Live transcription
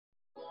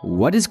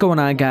What is going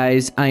on,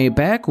 guys? I am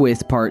back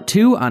with part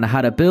 2 on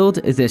how to build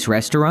this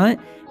restaurant.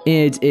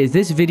 And in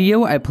this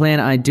video, I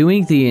plan on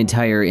doing the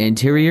entire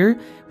interior,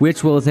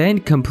 which will then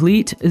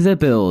complete the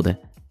build.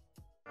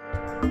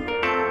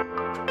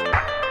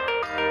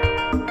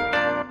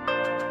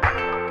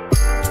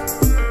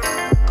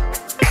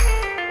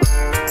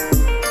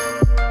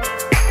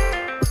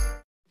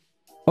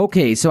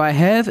 Okay, so I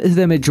have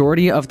the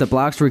majority of the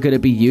blocks we're going to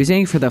be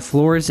using for the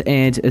floors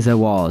and the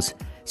walls.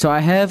 So I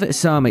have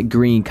some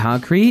green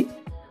concrete,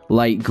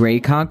 light gray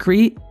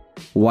concrete,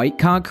 white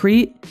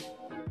concrete,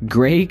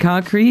 gray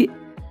concrete,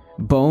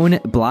 bone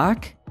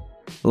block,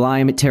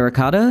 lime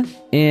terracotta,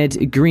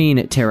 and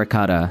green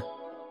terracotta.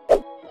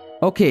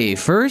 Okay,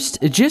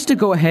 first, just to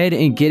go ahead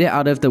and get it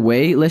out of the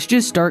way, let's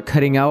just start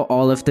cutting out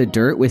all of the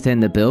dirt within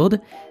the build.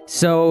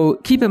 So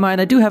keep in mind,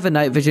 I do have a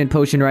night vision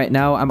potion right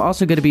now. I'm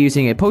also going to be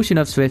using a potion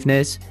of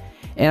swiftness,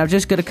 and I'm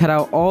just going to cut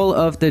out all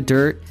of the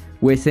dirt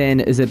within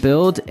the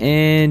build.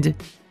 And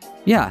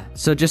yeah,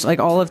 so just like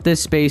all of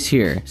this space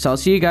here. So I'll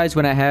see you guys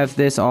when I have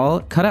this all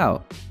cut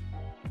out.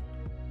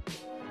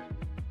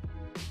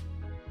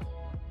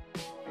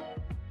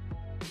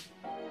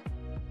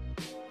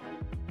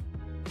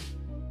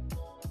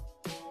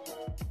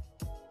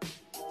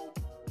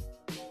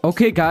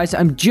 Okay guys,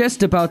 I'm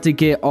just about to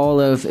get all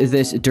of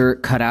this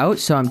dirt cut out,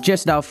 so I'm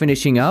just now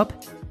finishing up.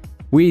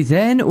 We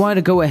then want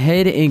to go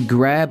ahead and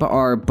grab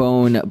our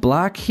bone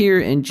block here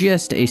in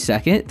just a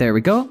second. There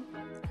we go.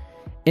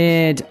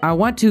 And I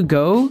want to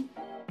go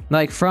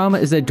like from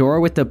the door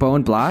with the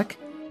bone block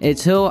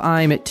until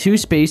I'm 2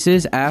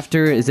 spaces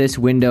after this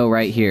window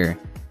right here.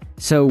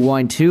 So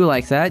 1, 2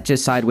 like that,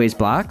 just sideways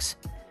blocks.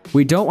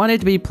 We don't want it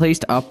to be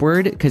placed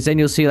upward because then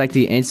you'll see like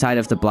the inside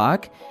of the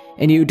block.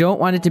 And you don't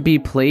want it to be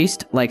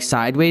placed like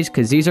sideways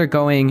because these are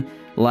going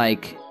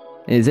like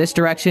in this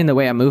direction the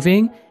way I'm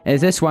moving, and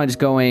this one's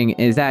going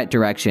in that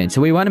direction.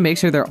 So we want to make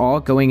sure they're all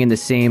going in the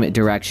same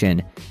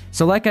direction.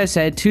 So like I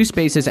said, 2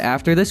 spaces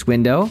after this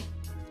window,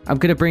 I'm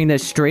going to bring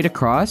this straight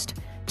across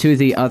to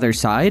the other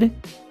side.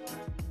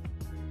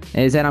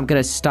 And then I'm going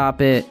to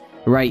stop it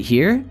right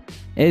here.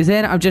 And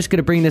then I'm just going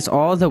to bring this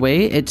all the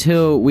way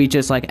until we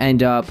just like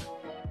end up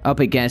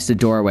against the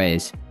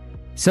doorways.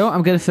 So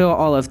I'm going to fill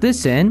all of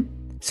this in.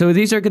 So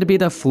these are going to be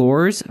the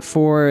floors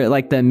for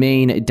like the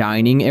main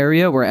dining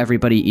area where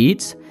everybody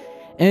eats.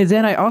 And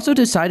then I also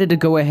decided to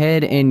go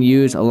ahead and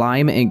use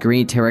lime and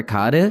green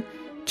terracotta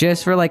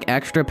just for like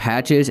extra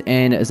patches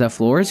in the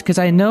floors. Because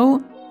I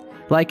know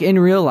like in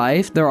real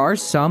life, there are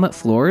some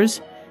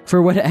floors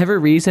for whatever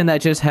reason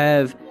that just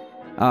have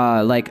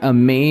like a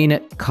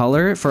main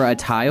color for a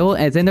tile.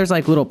 And then there's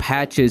like little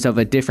patches of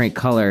a different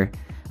color.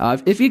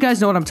 If you guys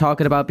know what I'm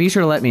talking about, be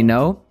sure to let me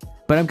know.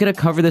 But I'm going to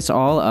cover this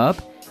all up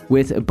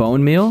with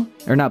bone meal,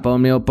 or not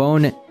bone meal,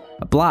 bone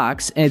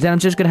blocks, and then I'm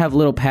just gonna have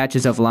little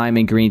patches of lime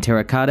and green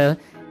terracotta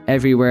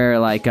everywhere,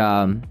 like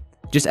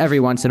just every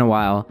once in a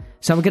while.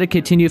 So I'm gonna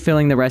continue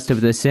filling the rest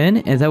of this in,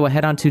 and then we'll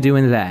head on to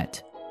doing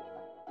that.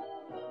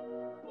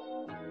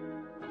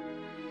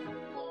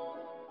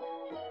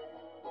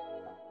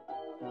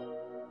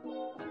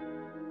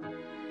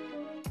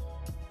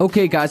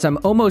 Okay guys, I'm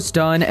almost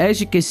done. As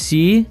you can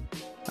see,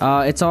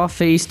 it's all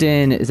faced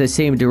in the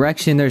same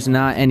direction. There's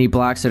not any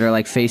blocks that are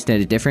like faced in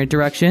a different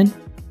direction.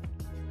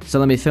 So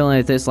let me fill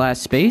in this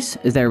last space.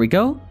 There we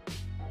go.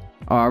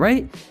 All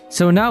right.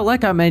 So now,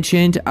 like I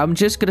mentioned, I'm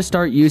just going to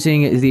start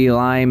using the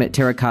lime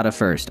terracotta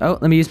first. Oh,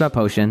 let me use my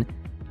potion.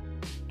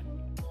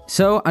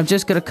 So I'm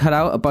just going to cut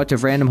out a bunch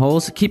of random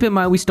holes. Keep in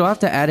mind, we still have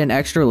to add an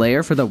extra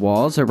layer for the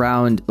walls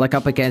around, like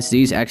up against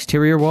these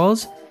exterior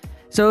walls.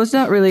 So it's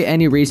not really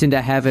any reason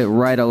to have it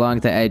right along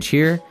the edge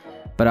here.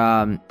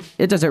 But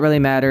it doesn't really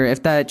matter.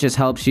 If that just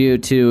helps you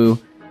to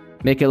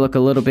make it look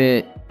a little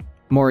bit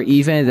more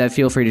even, then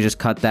feel free to just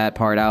cut that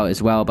part out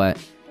as well. But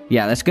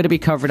yeah, that's going to be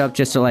covered up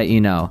just to let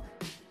you know.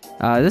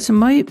 This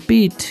might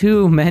be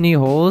too many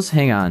holes.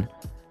 Hang on.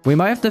 We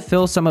might have to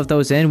fill some of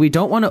those in. We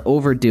don't want to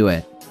overdo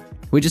it.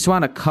 We just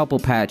want a couple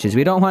patches.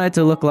 We don't want it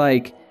to look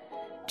like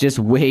just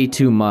way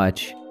too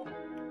much.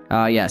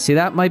 Yeah, see,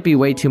 that might be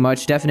way too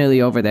much.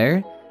 Definitely over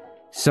there.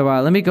 So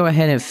let me go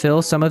ahead and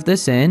fill some of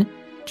this in.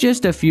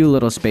 Just a few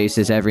little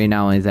spaces every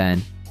now and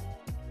then.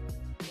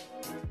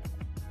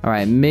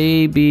 Alright,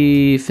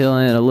 maybe fill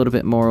in a little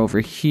bit more over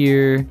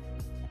here.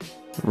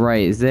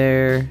 Right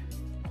there.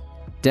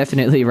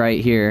 Definitely right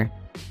here.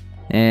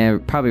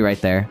 And probably right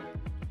there.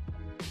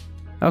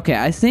 Okay,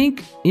 I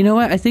think, you know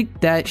what? I think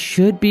that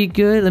should be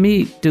good. Let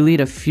me delete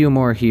a few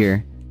more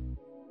here.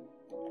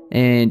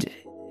 And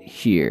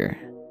here.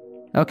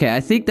 Okay,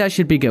 I think that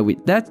should be good.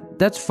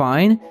 That's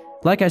fine.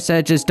 Like I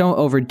said, just don't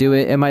overdo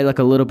it. It might look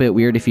a little bit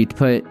weird if you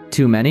put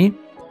too many.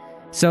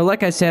 So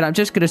like I said, I'm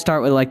just going to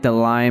start with like the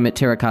lime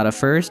terracotta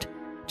first.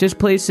 Just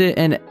place it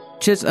in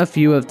just a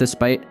few of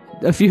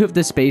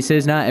the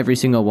spaces, not every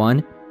single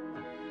one.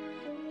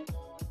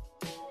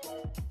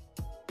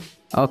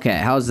 Okay,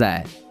 how's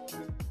that?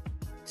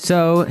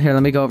 So here,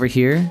 let me go over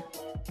here.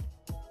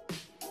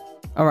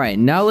 Alright,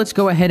 now let's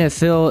go ahead and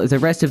fill the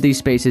rest of these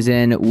spaces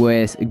in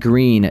with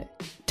green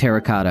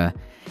terracotta.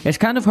 It's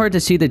kind of hard to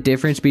see the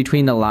difference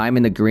between the lime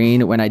and the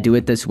green when I do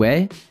it this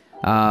way.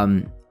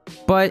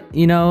 But,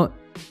 you know,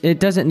 it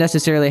doesn't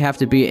necessarily have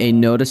to be a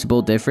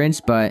noticeable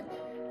difference, but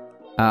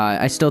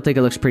I still think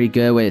it looks pretty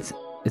good with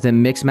the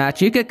mix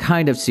match. You could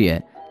kind of see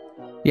it.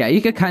 Yeah,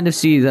 you could kind of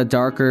see the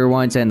darker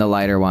ones and the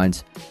lighter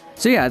ones.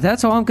 So yeah,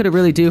 that's all I'm going to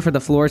really do for the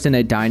floors in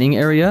the dining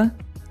area.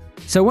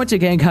 So once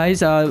again,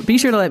 guys, be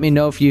sure to let me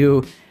know if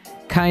you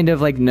kind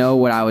of like know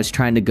what I was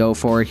trying to go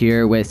for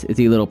here with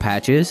the little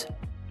patches.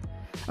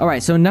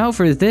 Alright, so now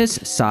for this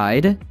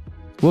side,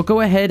 we'll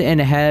go ahead and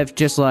have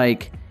just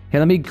like, here,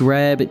 let me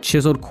grab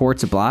chiseled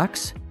quartz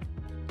blocks.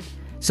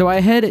 So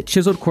I had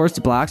chiseled quartz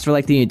blocks for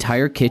like the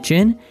entire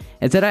kitchen,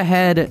 and then I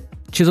had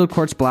chiseled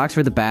quartz blocks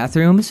for the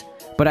bathrooms,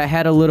 but I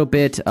had a little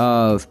bit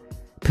of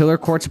pillar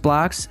quartz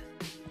blocks,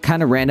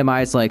 kind of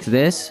randomized like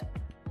this.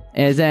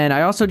 And then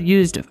I also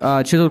used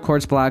chiseled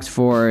quartz blocks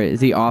for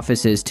the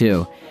offices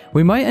too.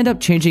 We might end up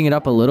changing it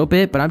up a little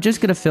bit, but I'm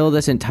just going to fill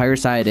this entire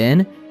side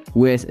in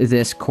with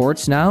this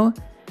quartz now.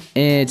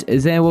 And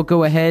then we'll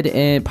go ahead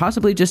and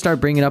possibly just start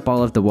bringing up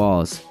all of the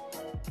walls.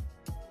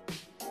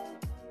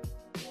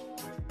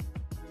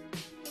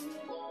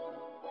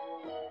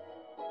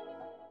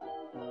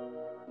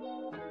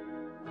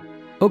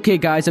 Okay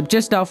guys, I'm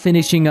just now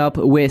finishing up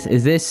with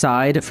this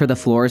side for the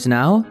floors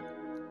now.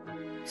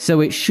 So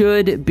it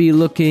should be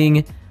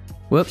looking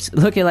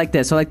like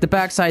this. So like the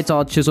back side's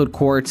all chiseled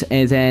quartz,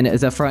 and then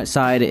the front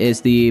side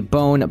is the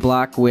bone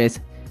block with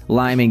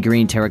lime and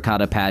green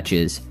terracotta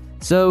patches.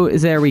 So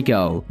there we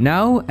go.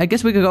 Now, I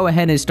guess we could go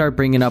ahead and start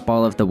bringing up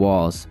all of the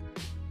walls.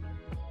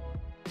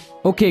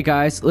 Okay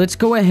guys, let's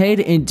go ahead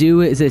and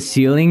do the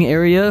ceiling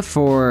area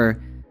for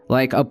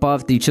like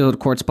above the chiseled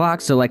quartz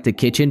block. So like the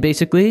kitchen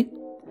basically.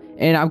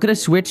 And I'm going to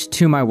switch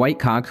to my white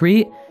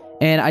concrete,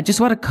 and I just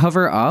want to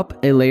cover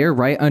up a layer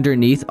right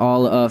underneath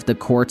all of the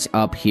quartz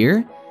up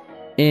here.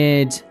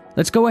 And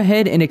let's go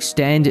ahead and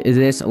extend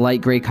this light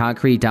gray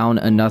concrete down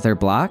another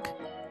block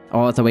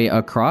all the way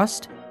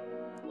across.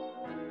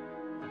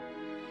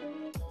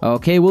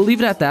 Okay, we'll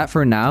leave it at that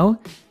for now.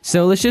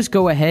 So let's just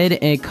go ahead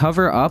and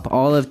cover up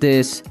all of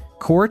this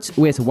quartz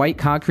with white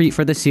concrete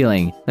for the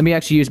ceiling. Let me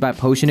actually use my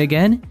potion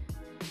again.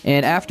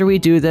 And after we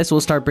do this,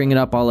 we'll start bringing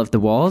up all of the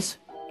walls.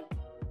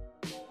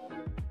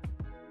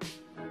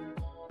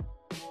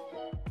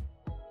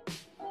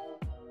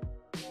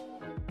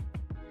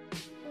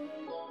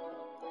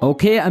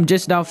 Okay, I'm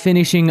just now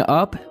finishing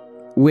up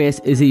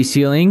with the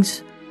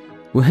ceilings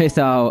with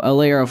a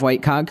layer of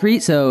white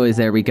concrete, so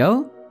there we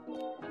go.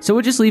 So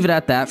we'll just leave it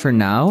at that for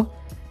now.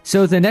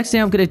 So the next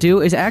thing I'm going to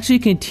do is actually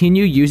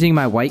continue using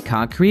my white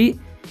concrete,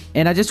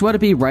 and I just want to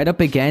be right up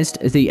against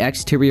the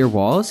exterior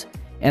walls,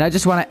 and I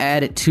just want to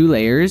add 2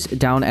 layers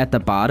down at the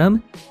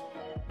bottom.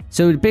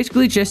 So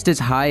basically just as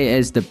high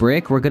as the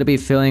brick, we're going to be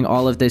filling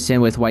all of this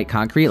in with white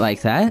concrete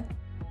like that.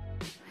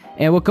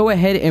 And we'll go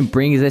ahead and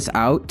bring this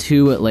out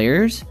 2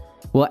 layers.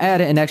 We'll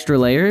add an extra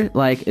layer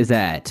like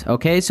that.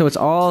 Okay, so it's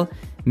all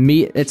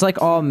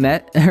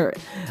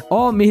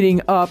all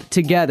meeting up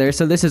together.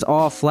 So this is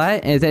all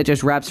flat, and that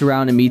just wraps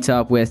around and meets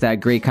up with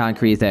that gray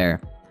concrete there.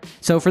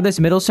 So for this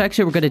middle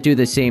section, we're going to do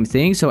the same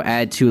thing. So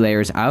add 2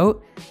 layers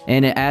out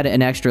and add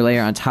an extra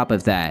layer on top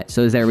of that.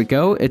 So there we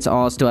go. It's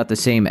all still at the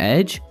same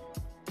edge.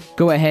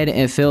 Go ahead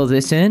and fill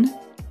this in.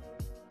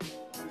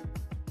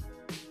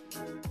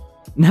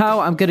 Now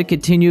I'm going to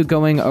continue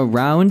going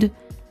around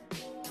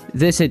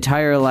this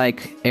entire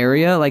like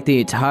area, like the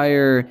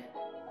entire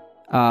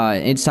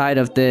inside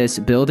of this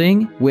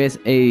building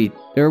with 2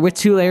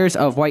 layers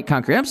of white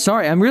concrete. I'm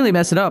sorry, I'm really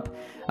messing up.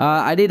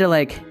 I need to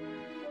like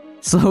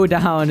slow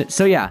down.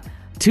 So yeah,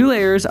 2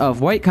 layers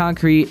of white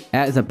concrete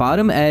at the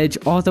bottom edge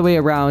all the way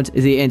around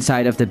the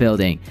inside of the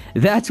building.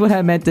 That's what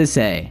I meant to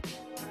say.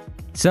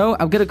 So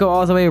I'm going to go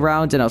all the way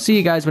around, and I'll see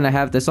you guys when I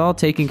have this all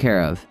taken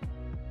care of.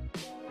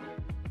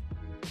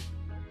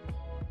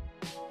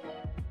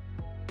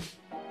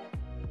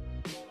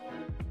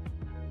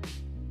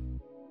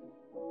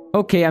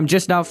 Okay, I'm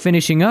just now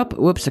finishing up.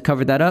 Whoops, I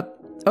covered that up.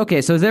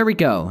 Okay, so there we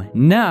go.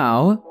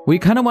 Now, we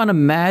kind of want to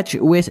match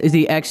with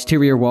the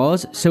exterior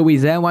walls, so we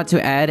then want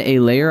to add a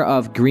layer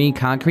of green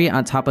concrete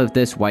on top of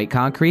this white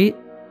concrete.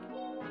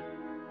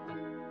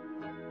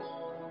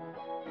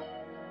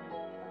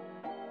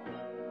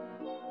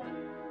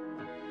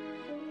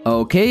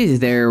 Okay,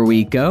 there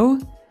we go.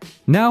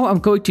 Now I'm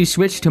going to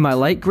switch to my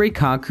light gray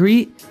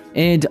concrete,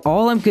 and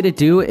all I'm going to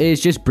do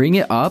is just bring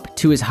it up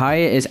to as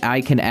high as I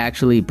can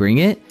actually bring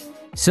it.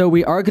 So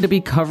we are going to be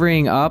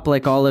covering up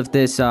like all of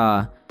this,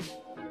 oh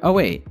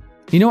wait,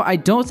 you know, I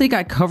don't think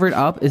I covered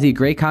up the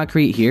gray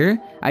concrete here.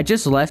 I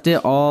just left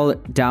it all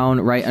down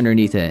right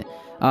underneath it.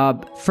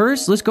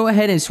 First, let's go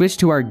ahead and switch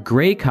to our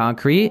gray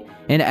concrete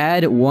and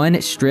add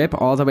 1 strip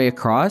all the way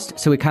across.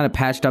 So we kind of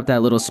patched up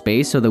that little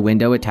space so the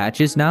window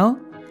attaches now.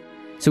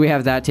 So we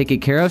have that taken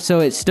care of. So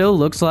it still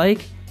looks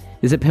like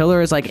the pillar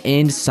is like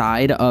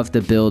inside of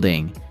the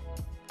building.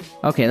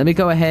 Okay, let me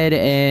go ahead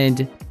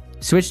and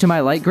switch to my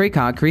light gray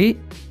concrete.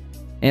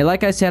 And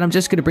like I said, I'm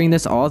just going to bring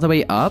this all the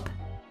way up.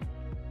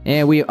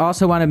 And we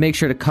also want to make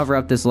sure to cover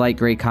up this light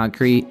gray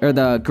concrete, or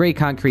the gray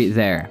concrete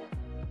there.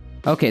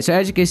 Okay, so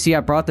as you can see, I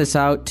brought this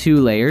out 2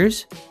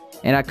 layers,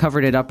 and I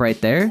covered it up right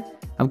there.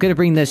 I'm going to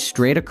bring this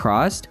straight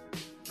across.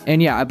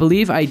 And yeah, I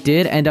believe I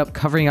did end up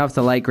covering up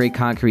the light gray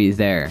concrete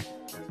there.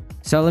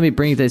 So let me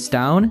bring this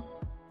down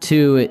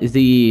to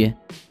the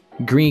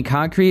green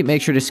concrete.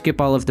 Make sure to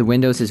skip all of the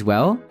windows as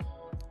well.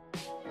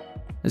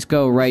 Let's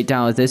go right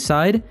down with this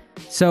side.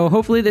 So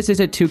hopefully this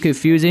isn't too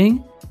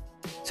confusing.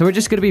 So we're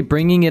just going to be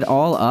bringing it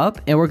all up,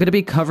 and we're going to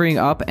be covering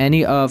up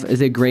any of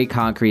the gray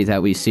concrete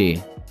that we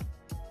see.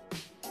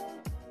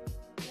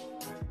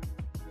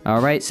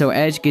 Alright, so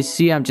as you can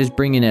see, I'm just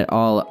bringing it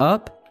all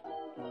up.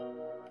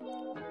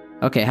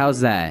 Okay, how's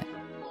that?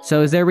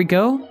 So there we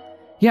go.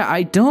 Yeah,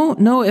 I don't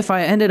know if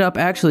I ended up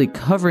actually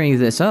covering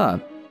this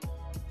up.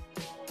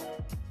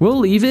 We'll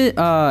leave it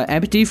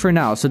empty for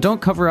now. So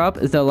don't cover up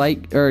the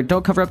light, or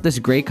don't cover up this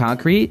gray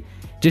concrete.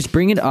 Just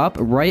bring it up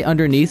right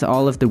underneath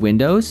all of the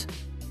windows.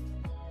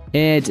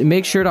 And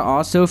make sure to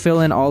also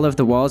fill in all of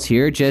the walls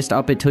here, just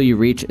up until you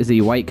reach the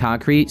white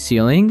concrete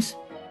ceilings.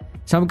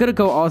 So I'm going to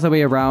go all the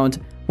way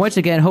around. Once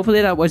again,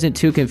 hopefully that wasn't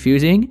too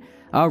confusing.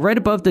 Right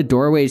above the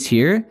doorways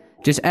here,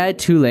 just add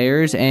 2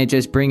 layers and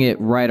just bring it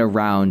right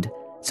around.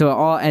 So it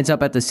all ends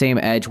up at the same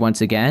edge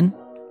once again.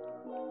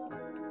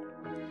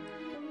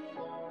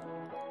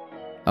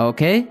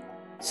 Okay.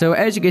 So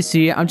as you can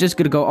see, I'm just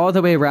going to go all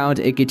the way around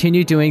and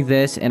continue doing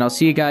this. And I'll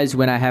see you guys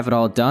when I have it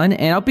all done.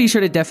 And I'll be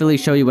sure to definitely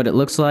show you what it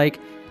looks like,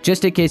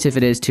 just in case if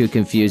it is too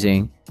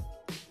confusing.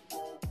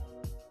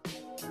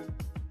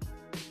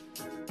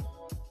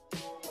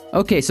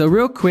 Okay, so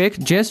real quick,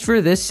 just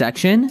for this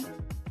section.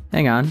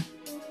 Hang on.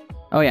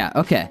 Oh yeah,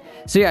 okay.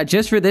 So yeah,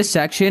 just for this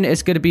section,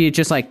 it's going to be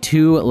just like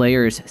 2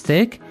 layers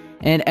thick.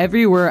 And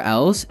everywhere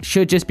else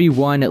should just be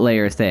 1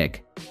 layer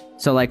thick.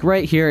 So like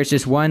right here, it's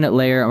just 1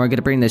 layer, and we're going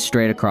to bring this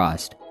straight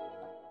across.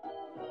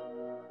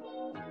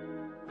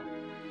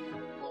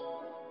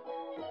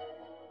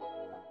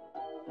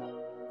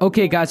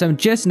 Okay guys, I'm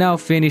just now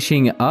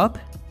finishing up.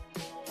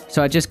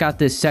 So I just got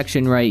this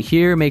section right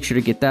here. Make sure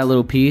to get that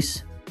little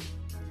piece.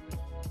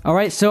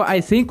 Alright, so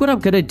I think what I'm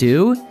going to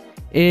do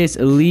is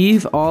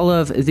leave all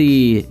of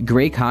the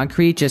gray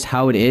concrete just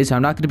how it is.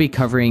 I'm not going to be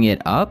covering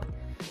it up.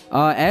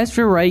 As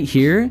for right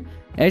here,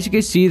 as you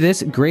can see,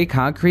 this gray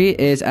concrete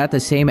is at the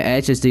same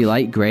edge as the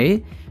light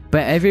gray.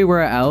 But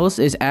everywhere else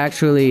is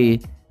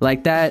actually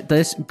like that.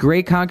 This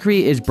gray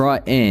concrete is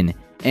brought in,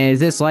 and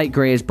this light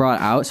gray is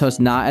brought out, so it's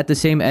not at the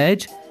same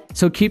edge.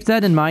 So keep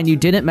that in mind. You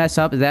didn't mess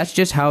up. That's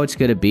just how it's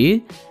going to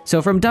be.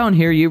 So from down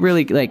here, you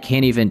really like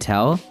can't even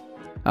tell.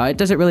 It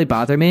doesn't really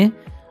bother me.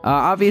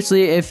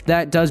 Obviously, if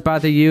that does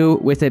bother you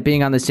with it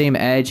being on the same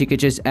edge, you could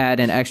just add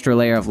an extra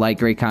layer of light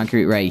gray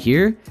concrete right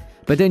here.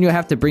 But then you'll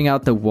have to bring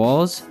out the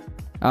walls.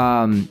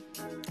 And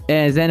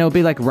then it'll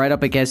be like right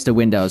up against the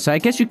window. So I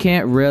guess you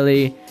can't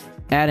really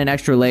add an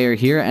extra layer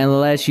here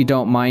unless you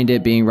don't mind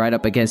it being right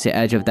up against the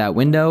edge of that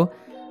window.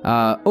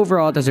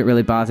 Overall, it doesn't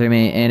really bother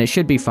me, and it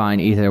should be fine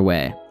either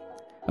way.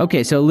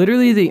 Okay, so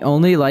literally the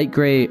only light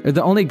gray, or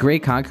the only gray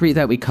concrete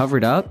that we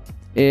covered up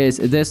is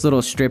this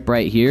little strip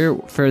right here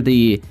for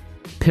the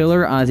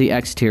pillar on the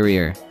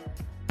exterior.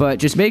 But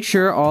just make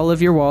sure all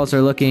of your walls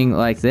are looking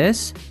like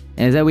this.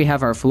 And then we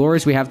have our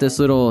floors. We have this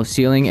little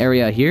ceiling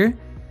area here.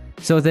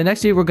 So the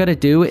next thing we're going to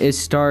do is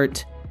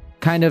start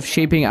kind of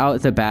shaping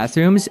out the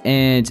bathrooms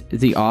and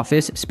the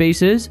office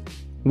spaces,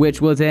 which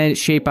will then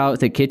shape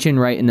out the kitchen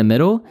right in the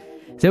middle.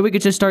 Then we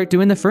could just start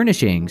doing the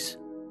furnishings.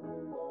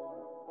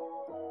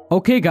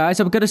 Okay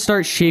guys, I'm going to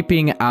start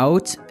shaping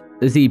out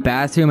the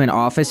bathroom and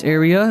office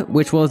area,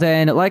 which will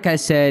then, like I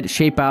said,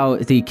 shape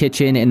out the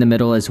kitchen in the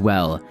middle as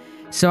well.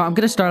 So I'm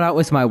going to start out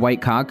with my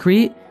white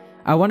concrete.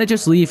 I want to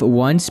just leave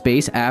 1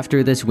 space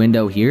after this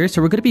window here.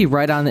 So we're going to be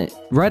right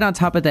on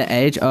top of the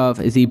edge of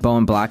the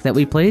bone block that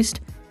we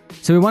placed.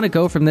 So we want to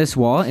go from this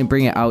wall and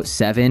bring it out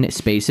 7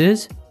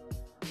 spaces.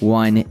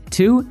 1,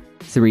 2,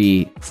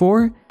 3,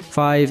 4,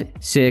 5,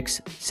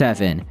 6,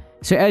 7.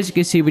 So as you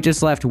can see, we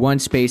just left 1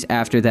 space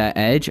after that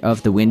edge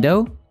of the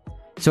window.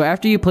 So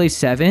after you place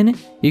 7,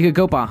 you could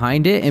go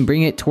behind it and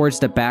bring it towards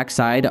the back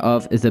side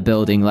of the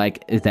building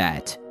like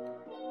that.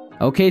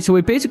 Okay, so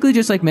we basically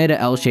just like made an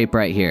L shape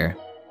right here.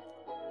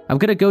 I'm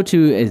going to go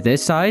to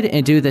this side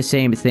and do the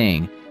same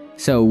thing.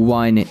 So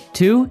 1,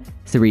 2,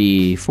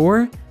 3,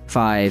 4,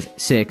 5,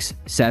 6,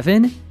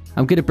 7.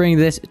 I'm going to bring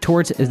this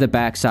towards the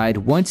back side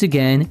once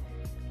again.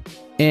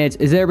 And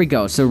there we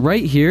go. So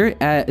right here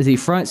at the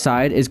front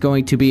side is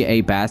going to be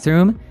a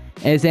bathroom.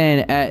 And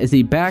then at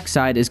the back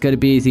side is going to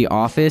be the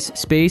office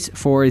space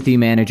for the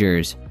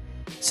managers.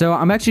 So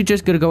I'm actually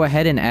just going to go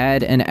ahead and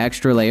add an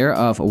extra layer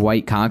of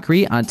white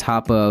concrete on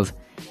top of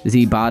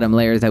the bottom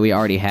layer that we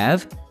already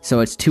have. So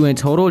it's 2 in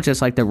total,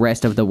 just like the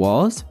rest of the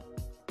walls.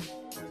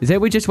 Then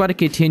we just want to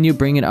continue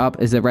bringing up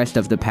the rest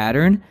of the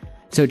pattern.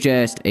 So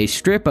just a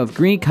strip of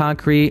green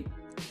concrete.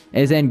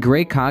 And then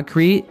gray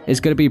concrete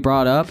is going to be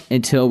brought up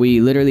until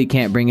we literally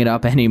can't bring it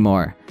up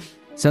anymore.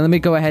 So let me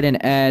go ahead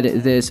and add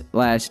this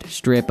last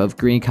strip of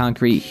green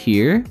concrete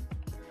here.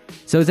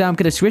 So then I'm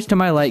going to switch to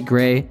my light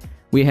gray.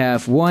 We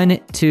have 1,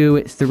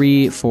 2,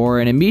 3, 4,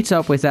 and it meets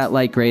up with that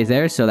light gray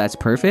there, so that's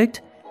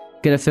perfect.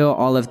 Gonna fill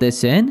all of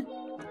this in.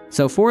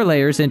 So 4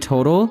 layers in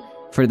total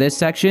for this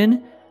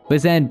section.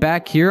 But then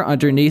back here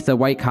underneath the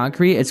white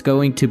concrete, it's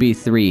going to be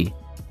 3.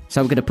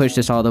 So I'm gonna push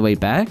this all the way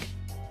back.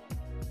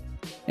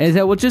 And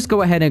then we'll just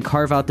go ahead and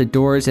carve out the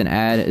doors and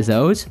add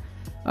those.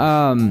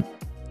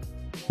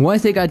 One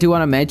thing I do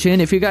want to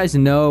mention, if you guys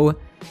know,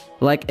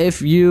 like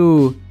if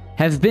you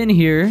have been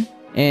here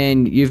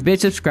and you've been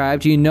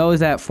subscribed, you know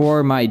that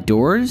for my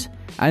doors,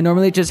 I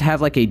normally just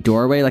have like a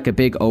doorway, like a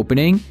big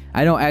opening.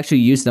 I don't actually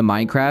use the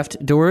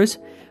Minecraft doors.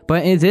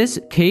 But in this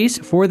case,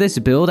 for this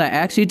build, I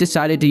actually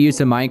decided to use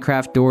the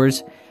Minecraft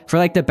doors for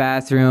like the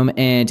bathroom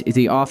and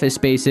the office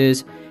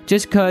spaces,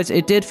 just because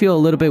it did feel a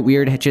little bit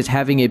weird just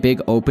having a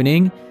big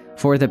opening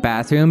for the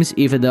bathrooms,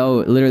 even though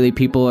literally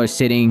people are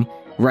sitting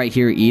right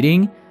here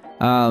eating.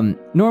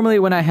 Normally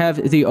when I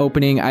have the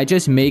opening, I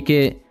just make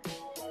it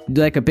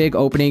like a big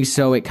opening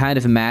so it kind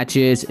of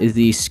matches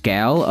the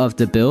scale of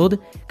the build,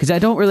 because I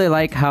don't really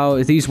like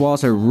how these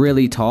walls are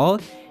really tall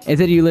and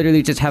then you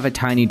literally just have a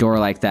tiny door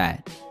like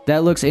that.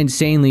 That looks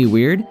insanely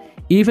weird.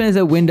 Even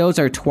the windows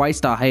are twice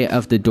the height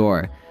of the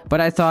door.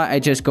 But I thought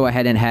I'd just go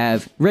ahead and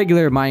have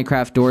regular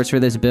Minecraft doors for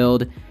this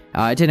build.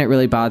 It didn't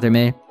really bother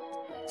me.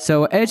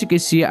 So as you can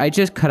see, I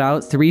just cut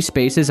out 3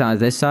 spaces on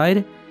this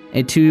side.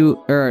 And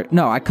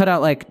I cut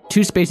out like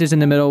 2 spaces in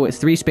the middle with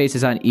 3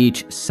 spaces on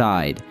each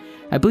side.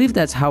 I believe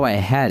that's how I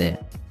had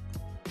it.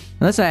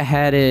 Unless I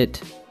had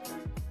it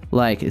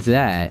like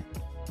that.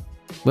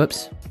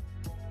 Whoops.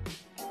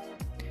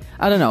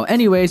 I don't know.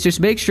 Anyways, just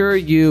make sure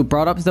you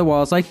brought up the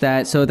walls like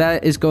that. So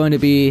that is going to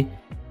be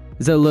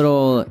the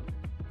little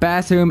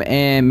bathroom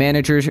and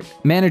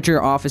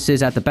manager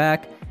offices at the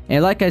back.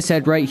 And like I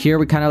said, right here,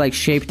 we kind of like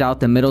shaped out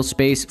the middle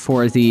space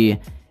for the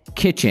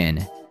kitchen.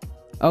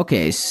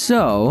 Okay,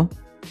 so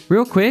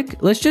real quick,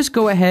 let's just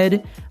go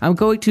ahead. I'm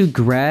going to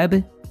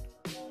grab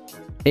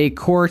a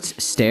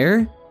quartz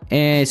stair.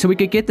 And so we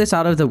could get this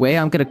out of the way,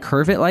 I'm going to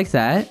curve it like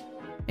that.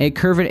 And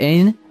curve it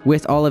in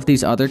with all of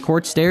these other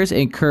quartz stairs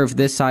and curve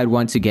this side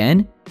once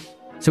again.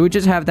 So we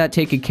just have that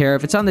taken care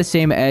of. It's on the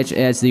same edge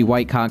as the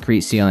white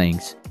concrete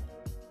ceilings.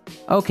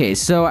 Okay,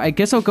 so I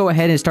guess I'll go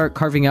ahead and start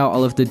carving out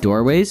all of the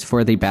doorways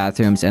for the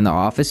bathrooms and the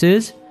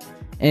offices.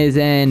 And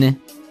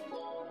then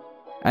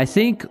I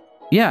think,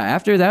 yeah,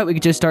 after that we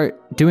could just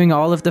start doing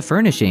all of the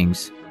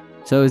furnishings.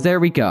 So there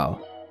we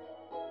go.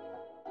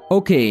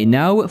 Okay,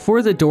 now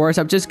for the doors,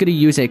 I'm just going to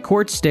use a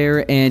quartz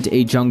stair and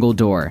a jungle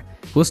door.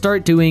 We'll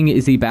start doing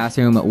the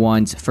bathroom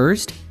ones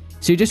first.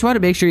 So you just want to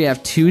make sure you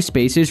have 2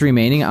 spaces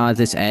remaining on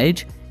this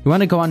edge. You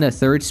want to go on the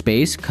 3rd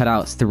space, cut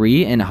out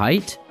 3 in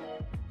height.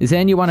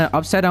 Then you want an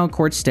upside down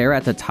quartz stair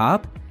at the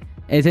top.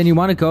 And then you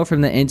want to go from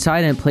the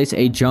inside and place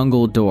a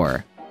jungle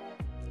door.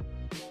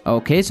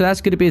 Okay, so that's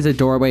going to be the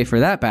doorway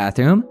for that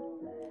bathroom.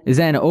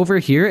 Then over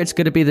here, it's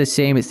going to be the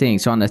same thing.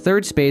 So on the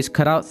 3rd space,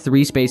 cut out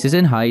 3 spaces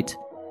in height.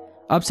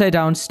 Upside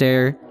down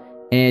stair,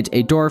 and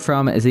a door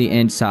from the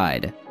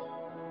inside.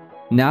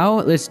 Now,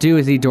 let's do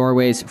the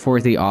doorways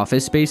for the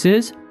office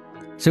spaces.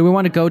 So we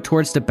want to go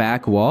towards the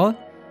back wall.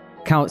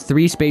 Count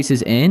 3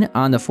 spaces in.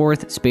 On the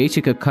 4th space,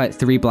 you could cut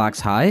 3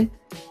 blocks high.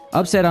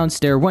 Upside down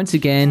stair once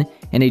again,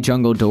 and a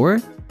jungle door.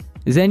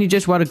 Then you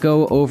just want to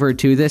go over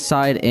to this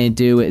side and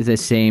do the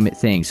same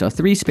thing. So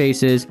 3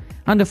 spaces.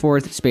 On the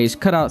 4th space,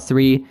 cut out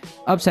 3.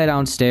 Upside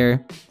down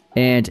stair,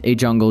 and a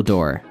jungle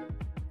door.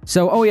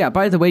 So, oh yeah,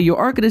 by the way, you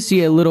are going to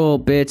see a little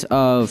bit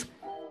of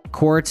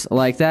quartz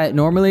like that.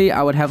 Normally,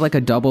 I would have like a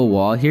double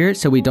wall here,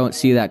 so we don't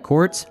see that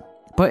quartz.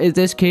 But in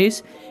this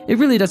case, it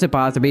really doesn't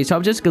bother me, so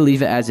I'm just going to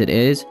leave it as it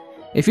is.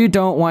 If you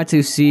don't want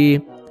to see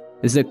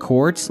the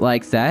quartz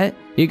like that,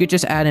 you could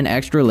just add an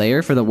extra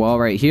layer for the wall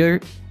right here.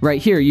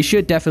 Right here, you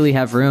should definitely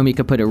have room. You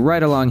could put it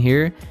right along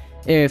here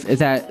if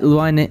that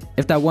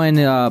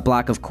one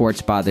block of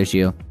quartz bothers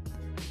you.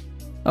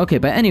 Okay,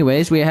 but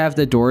anyways, we have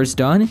the doors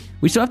done.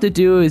 We still have to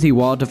do the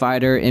wall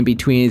divider in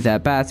between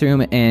that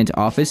bathroom and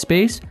office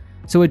space.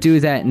 So we'll do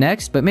that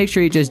next, but make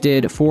sure you just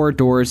did 4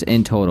 doors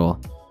in total.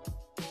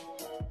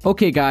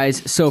 Okay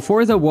guys, so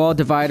for the wall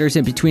dividers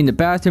in between the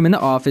bathroom and the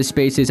office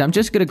spaces, I'm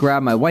just going to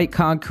grab my white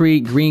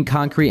concrete, green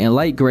concrete, and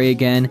light gray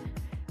again.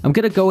 I'm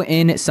going to go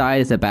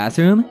inside the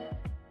bathroom.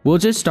 We'll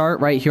just start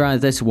right here on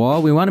this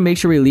wall. We want to make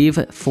sure we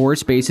leave 4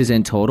 spaces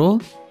in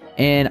total.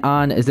 And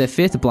on the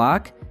 5th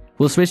block,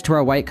 we'll switch to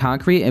our white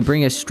concrete and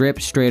bring a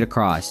strip straight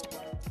across.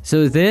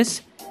 So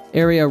this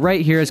area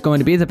right here is going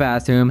to be the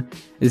bathroom.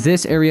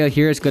 This area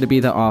here is going to be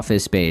the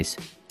office space.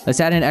 Let's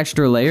add an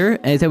extra layer,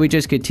 and then we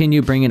just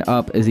continue bringing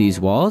up these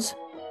walls.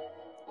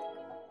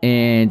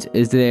 And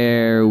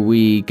there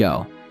we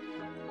go.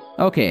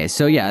 Okay,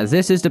 so yeah,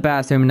 this is the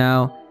bathroom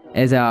now.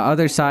 And the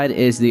other side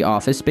is the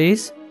office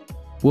space.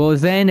 We'll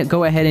then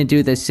go ahead and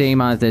do the same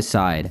on this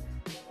side.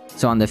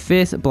 So on the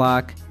 5th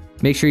block,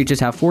 make sure you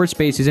just have 4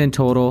 spaces in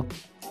total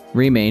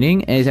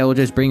remaining, and I will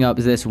just bring up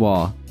this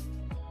wall.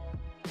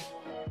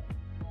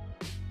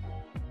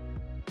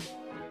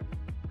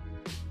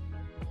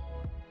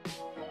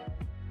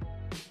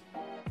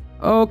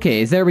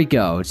 Okay, there we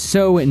go.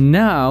 So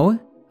now,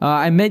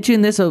 I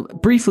mentioned this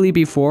briefly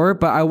before,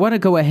 but I want to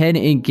go ahead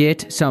and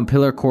get some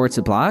pillar quartz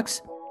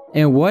blocks.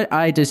 And what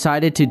I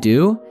decided to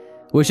do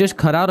was just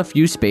cut out a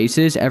few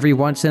spaces every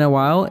once in a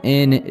while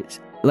and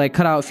like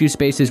cut out a few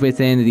spaces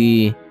within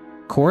the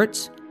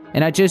quartz.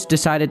 And I just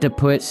decided to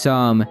put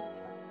some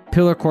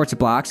pillar quartz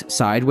blocks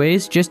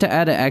sideways just to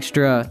add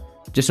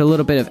just a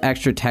little bit of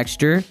extra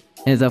texture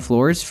in the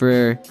floors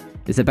for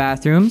the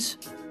bathrooms.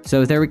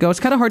 So there we go.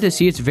 It's kind of hard to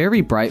see. It's very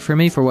bright for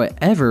me for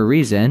whatever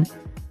reason.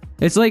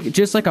 It's like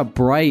just like a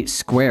bright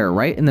square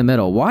right in the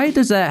middle. Why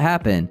does that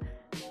happen?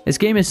 This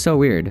game is so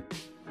weird.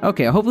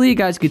 Okay, hopefully you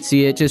guys could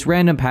see it. Just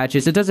random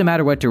patches. It doesn't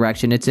matter what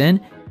direction it's in.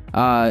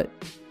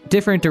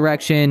 Different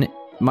direction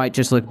might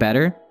just look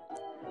better.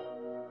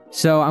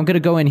 So I'm going to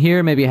go in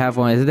here. Maybe have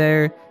one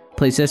there.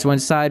 Place this one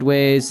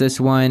sideways.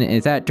 This one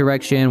in that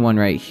direction. One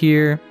right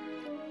here.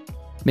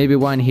 Maybe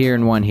one here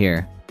and one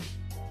here.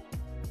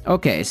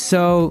 Okay,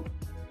 so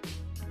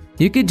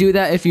you could do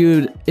that if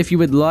you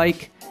would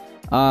like.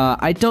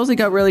 I don't think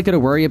I'm really going to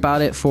worry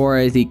about it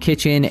for the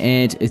kitchen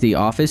and the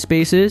office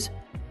spaces.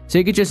 So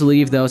you could just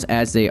leave those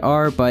as they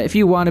are. But if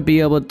you want to be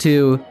able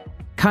to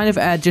kind of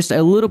add just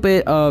a little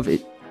bit of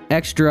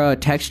extra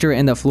texture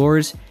in the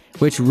floors,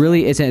 which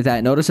really isn't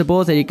that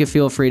noticeable, then you can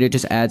feel free to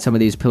just add some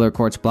of these pillar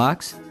quartz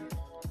blocks.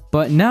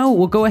 But now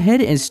we'll go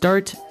ahead and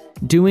start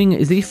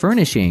doing the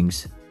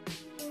furnishings.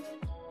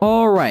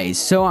 Alright,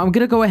 so I'm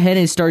going to go ahead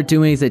and start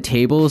doing the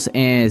tables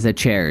and the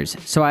chairs.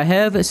 So I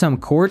have some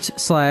quartz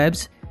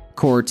slabs,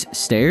 quartz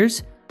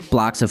stairs,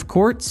 blocks of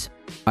quartz,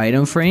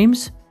 item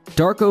frames,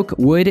 dark oak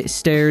wood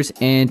stairs,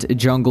 and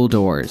jungle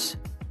doors.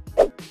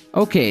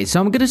 Okay, so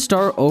I'm going to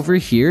start over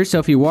here. So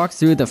if you walk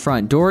through the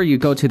front door, you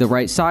go to the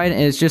right side,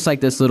 and it's just like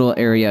this little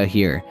area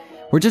here.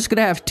 We're just going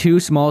to have 2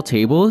 small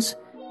tables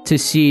to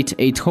seat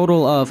a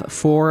total of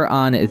 4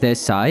 on this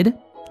side.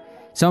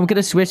 So I'm going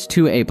to switch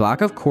to a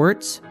block of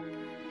quartz.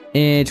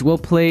 And we'll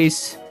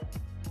place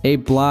a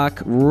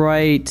block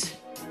right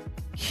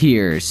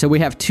here. So we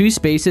have 2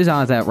 spaces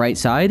on that right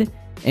side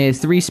and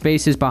 3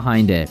 spaces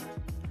behind it.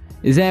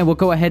 Then we'll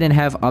go ahead and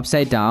have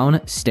upside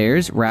down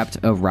stairs wrapped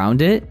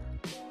around it.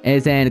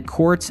 And then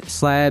quartz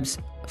slabs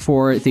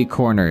for the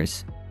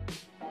corners.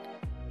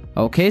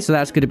 Okay, so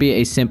that's going to be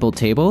a simple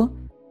table.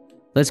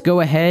 Let's go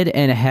ahead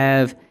and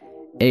have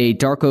a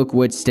dark oak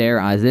wood stair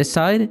on this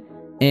side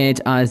and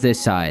on this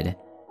side.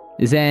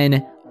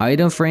 Then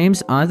item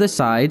frames on the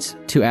sides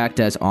to act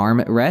as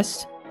arm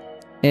rest.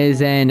 And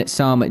then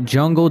some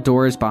jungle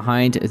doors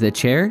behind the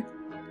chair.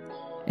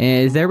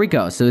 And there we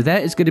go. So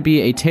that is going to be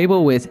a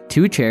table with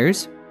 2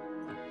 chairs.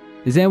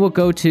 Then we'll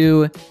go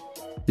to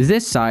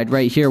this side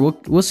right here.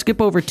 We'll skip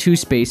over 2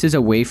 spaces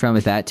away from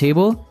that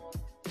table.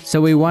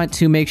 So we want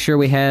to make sure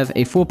we have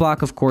a full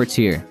block of quartz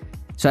here.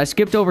 So I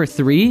skipped over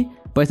 3,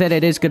 but then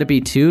it is going to be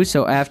 2.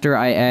 So after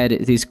I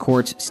add these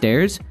quartz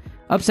stairs,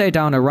 upside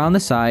down around the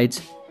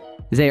sides,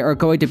 they are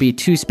going to be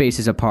 2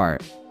 spaces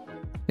apart.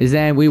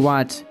 Then we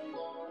want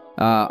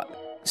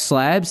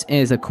slabs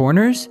in the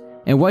corners.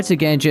 And once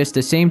again, just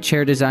the same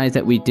chair designs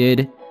that we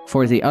did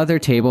for the other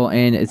table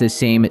in the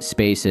same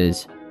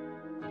spaces.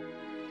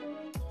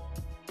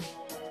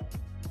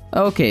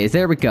 Okay,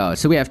 there we go.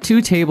 So we have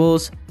 2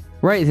 tables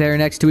right there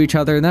next to each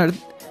other.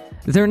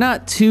 They're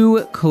not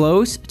too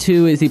close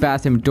to the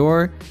bathroom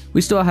door.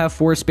 We still have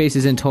 4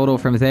 spaces in total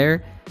from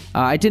there.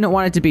 I didn't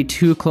want it to be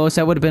too close.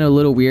 That would have been a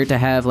little weird to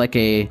have like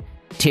a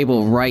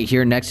table right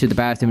here next to the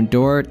bathroom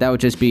door. That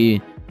would just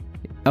be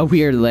a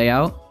weird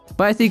layout.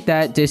 But I think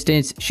that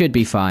distance should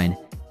be fine.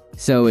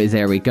 So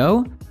there we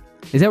go.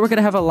 Then we're going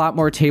to have a lot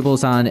more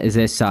tables on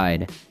this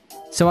side.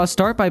 So I'll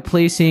start by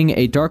placing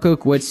a dark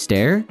oak wood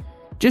stair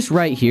just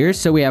right here.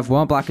 So we have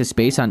 1 block of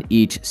space on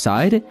each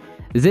side.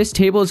 This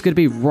table is going to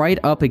be right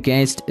up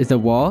against the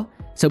wall,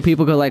 so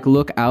people could like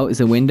look out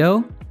the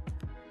window.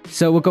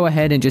 So we'll go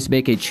ahead and just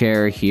make a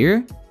chair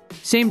here.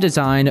 Same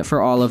design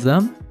for all of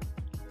them.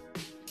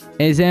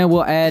 And then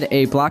we'll add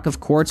a block of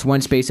quartz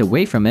 1 space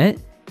away from it.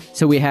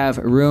 So we have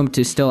room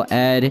to still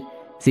add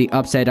the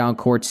upside down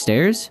quartz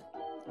stairs.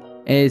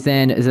 And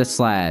then the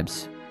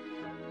slabs.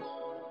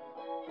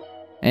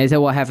 And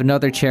then we'll have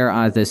another chair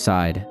on this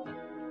side.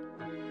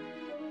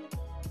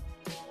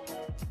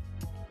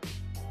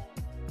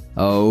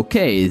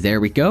 Okay,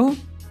 there we go.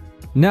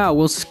 Now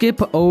we'll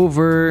skip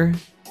over,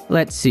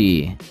 let's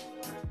see.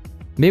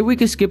 Maybe we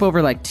could skip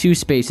over like 2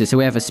 spaces. So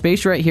we have a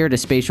space right here to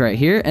space right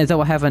here, and then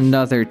we'll have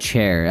another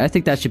chair. I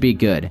think that should be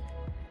good.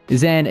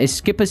 Then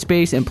skip a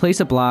space and place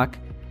a block,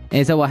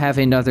 and then we'll have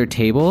another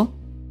table.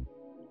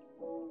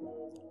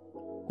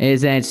 And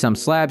then some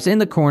slabs in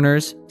the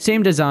corners,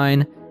 same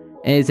design,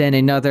 and then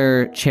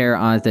another chair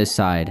on this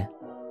side.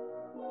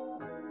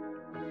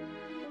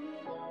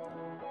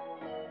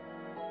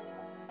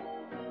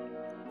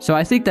 So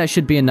I think that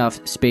should be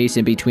enough space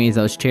in between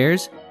those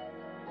chairs.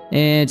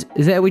 And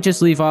then we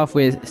just leave off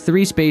with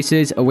 3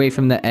 spaces away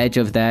from the edge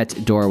of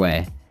that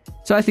doorway.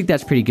 So I think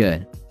that's pretty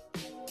good.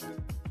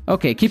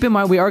 Okay, keep in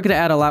mind we are going to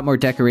add a lot more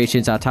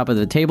decorations on top of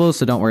the table,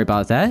 so don't worry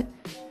about that.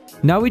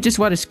 Now we just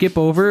want to skip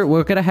over.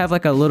 We're going to have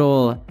like a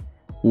little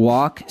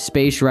walk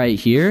space right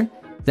here.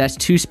 That's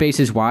 2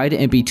 spaces wide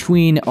in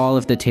between all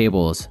of the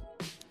tables.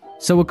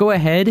 So we'll go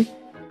ahead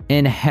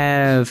and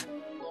have,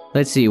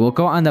 let's see, we'll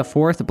go on the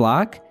 4th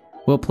block.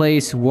 We'll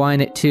place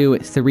 1, 2,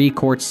 3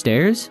 quartz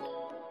stairs.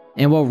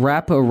 And we'll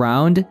wrap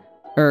around,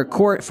 or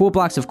full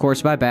blocks of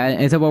quartz, my bad.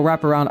 And then we'll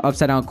wrap around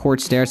upside down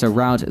quartz stairs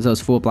around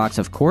those full blocks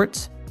of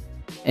quartz.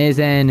 And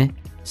then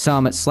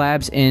some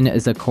slabs in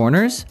the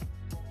corners.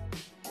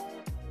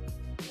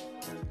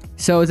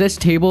 So this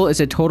table is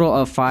a total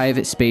of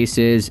 5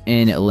 spaces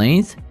in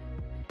length.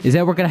 Is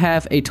that we're going to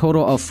have a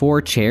total of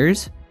 4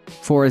 chairs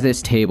for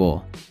this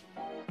table.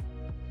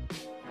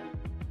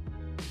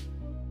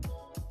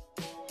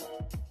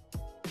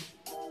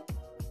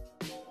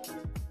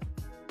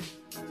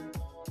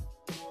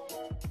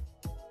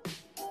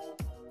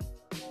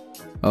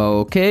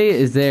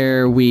 Okay,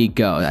 there we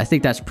go. I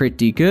think that's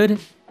pretty good.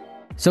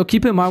 So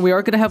keep in mind, we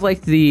are going to have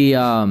like the,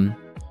 kind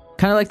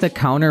of like the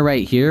counter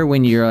right here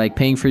when you're like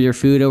paying for your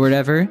food or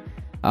whatever.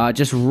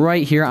 Just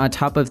right here on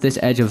top of this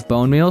edge of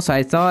bone meal. So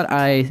I thought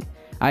I'd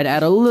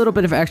add a little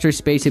bit of extra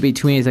space in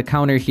between the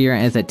counter here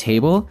and the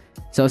table.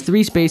 So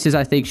 3 spaces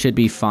I think should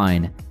be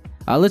fine.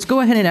 Let's go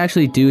ahead and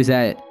actually do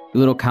that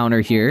little counter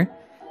here.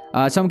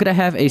 So I'm going to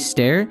have a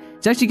stair.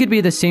 It's actually going to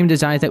be the same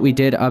design that we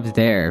did up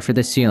there for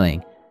the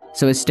ceiling.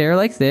 So a stair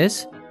like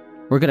this.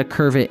 We're going to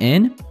curve it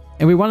in.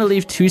 And we want to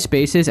leave 2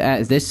 spaces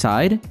at this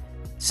side.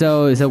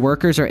 So the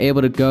workers are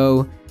able to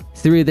go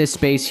through this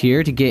space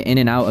here to get in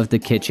and out of the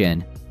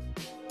kitchen.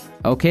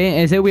 Okay,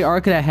 and then we are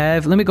going to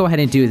have, let me go ahead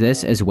and do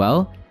this as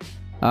well.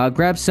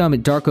 Grab some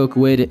dark oak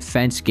wood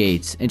fence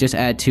gates and just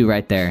add 2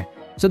 right there.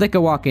 So they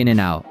can walk in and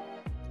out.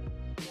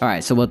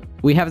 Alright, so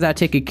we have that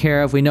taken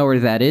care of. We know where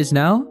that is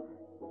now.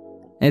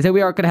 And then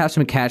we are going to have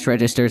some cash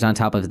registers on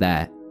top of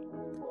that.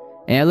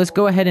 And let's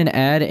go ahead and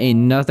add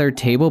another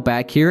table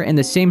back here in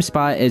the same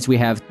spot as we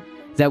have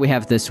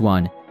this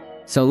one.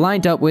 So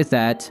lined up with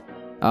that,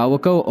 we'll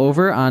go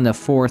over on the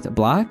 4th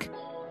block.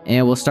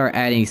 And we'll start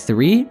adding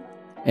 3.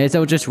 And so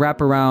we'll just wrap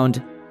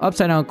around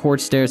upside down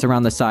quartz stairs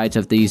around the sides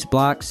of these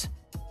blocks.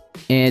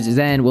 And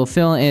then we'll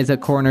fill in the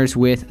corners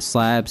with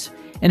slabs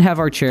and have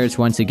our chairs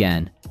once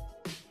again.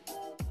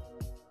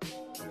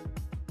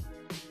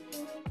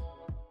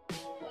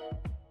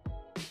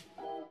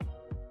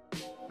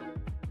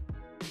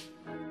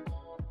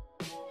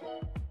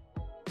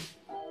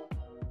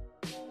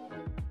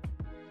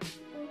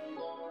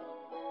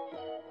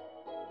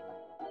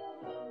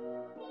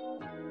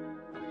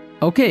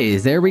 Okay,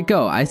 there we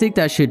go. I think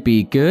that should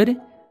be good.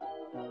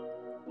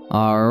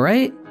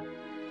 Alright.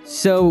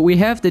 So we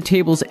have the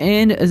tables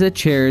and the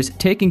chairs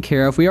taken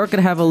care of. We are going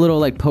to have a little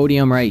like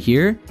podium right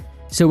here.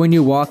 So when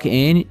you walk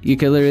in, you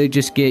can literally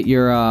just get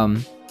your,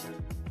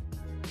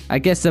 I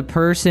guess the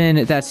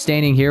person that's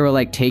standing here will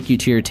like take you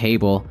to your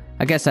table.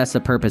 I guess that's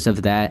the purpose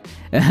of that.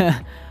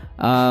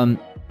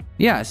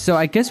 Yeah, so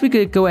I guess we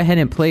could go ahead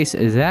and place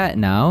that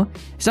now.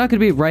 It's not going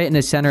to be right in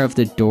the center of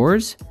the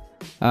doors.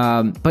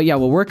 But yeah,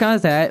 we'll work on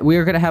that. We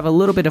are going to have a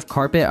little bit of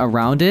carpet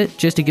around it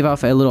just to give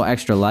off a little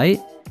extra light.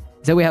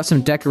 Then we have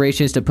some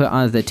decorations to put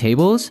on the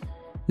tables.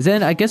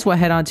 Then I guess we'll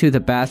head on to the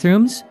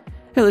bathrooms.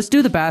 Hey, let's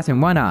do the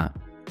bathroom. Why not?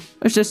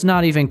 Let's just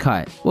not even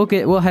cut.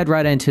 We'll head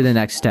right into the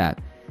next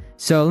step.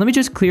 So let me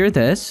just clear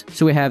this.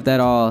 So we have that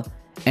all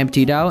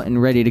emptied out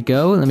and ready to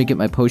go. Let me get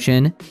my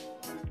potion.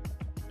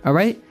 All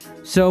right.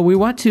 So we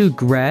want to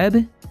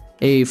grab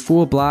a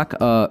full block,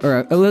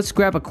 let's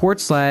grab a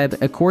quartz slab,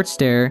 a quartz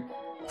stair,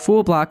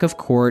 full block of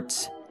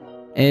quartz,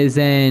 and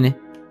then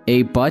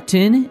a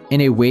button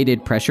and a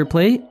weighted pressure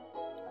plate.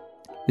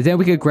 Then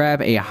we could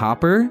grab a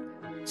hopper,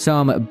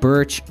 some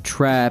birch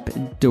trap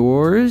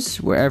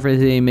doors, wherever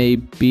they may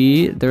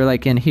be. They're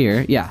like in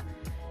here, yeah.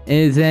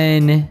 And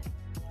then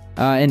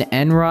an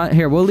end rod.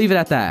 Here, we'll leave it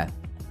at that.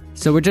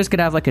 So we're just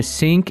gonna have like a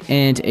sink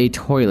and a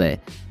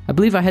toilet. I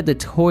believe I had the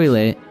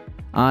toilet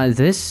on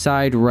this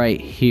side right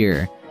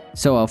here.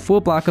 So a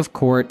full block of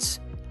quartz,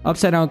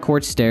 upside down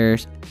quartz stair,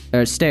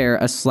 a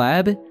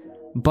slab,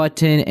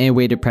 button, and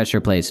weighted pressure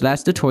plate. So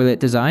that's the toilet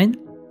design.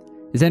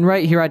 Then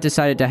right here I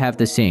decided to have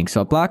the sink.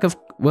 So a block of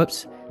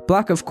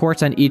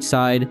quartz on each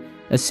side,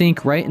 a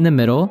sink right in the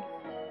middle.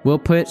 We'll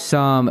put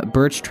some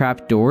birch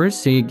trap doors,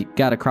 so you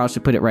gotta cross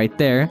to put it right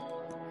there.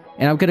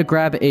 And I'm gonna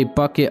grab a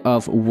bucket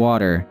of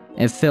water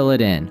and fill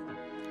it in.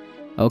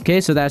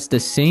 Okay, so that's the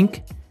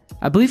sink.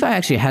 I believe I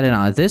actually had it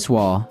on this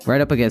wall,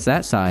 right up against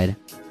that side.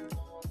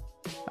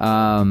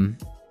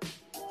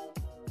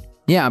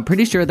 Yeah, I'm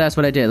pretty sure that's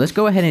what I did. Let's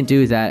go ahead and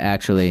do that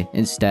actually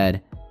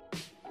instead.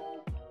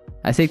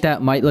 I think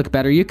that might look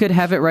better. You could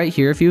have it right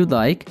here if you would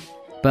like,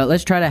 but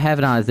let's try to have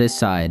it on this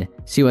side.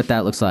 See what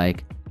that looks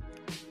like.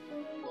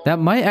 That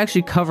might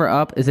actually cover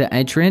up the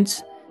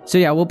entrance. So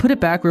yeah, we'll put it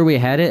back where we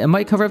had it. It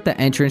might cover up the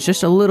entrance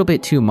just a little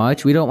bit too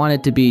much. We don't want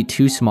it to be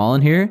too small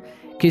in here.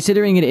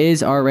 Considering it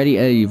is already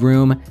a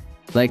room,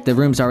 like the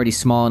room's already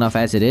small enough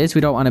as it is,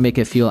 we don't want to make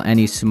it feel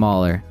any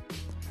smaller.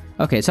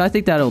 Okay, so I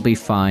think that'll be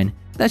fine.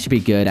 That should be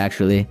good,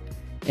 actually.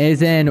 And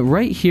then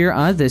right here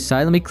on this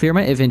side, let me clear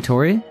my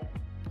inventory.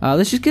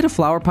 Let's just get a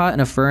flower pot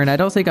and a fern. I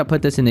don't think I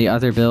put this in the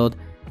other build.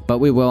 but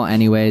we will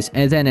anyways.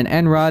 And then an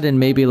end rod and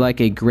maybe like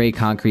a gray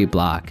concrete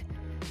block.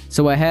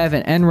 So I have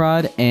an end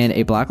rod and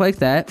a block like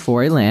that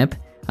for a lamp.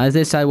 On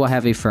this side, we'll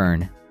have a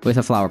fern with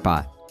a flower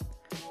pot.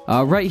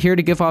 Right here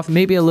to give off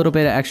maybe a little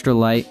bit of extra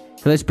light.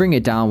 So let's bring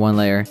it down one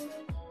layer.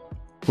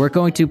 We're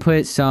going to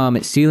put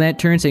some sea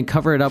lanterns and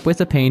cover it up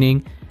with a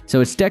painting.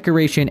 So it's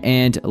decoration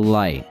and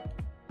light.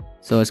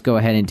 So let's go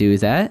ahead and do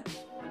that.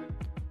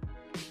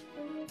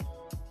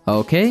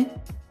 Okay.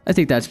 I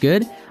think that's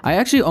good. I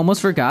actually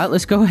almost forgot.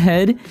 Let's go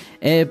ahead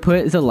and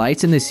put the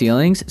lights in the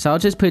ceilings. So I'll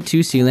just put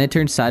 2 sea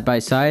lanterns side by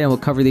side and we'll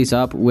cover these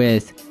up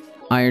with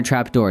iron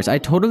trap doors. I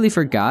totally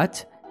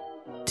forgot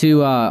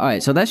to,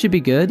 alright, so that should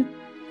be good.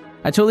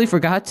 I totally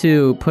forgot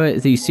to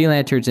put the sea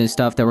lanterns and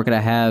stuff that we're going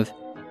to have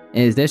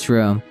in this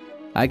room.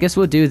 I guess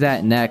we'll do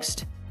that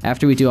next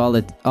after we do all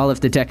of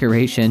the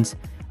decorations.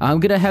 I'm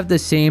going to have the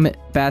same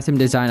bathroom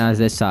design on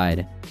this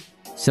side.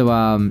 So,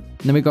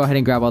 let me go ahead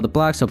and grab all the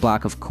blocks. So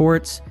block of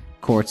quartz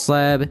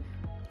slab,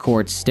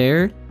 quartz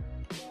stair,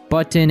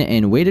 button,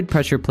 and weighted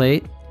pressure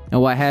plate.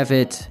 And we'll have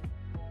it,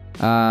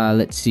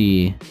 let's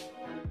see.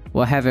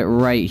 We'll have it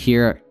right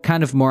here,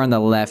 kind of more on the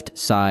left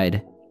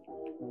side.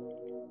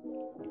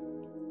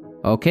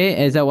 Okay,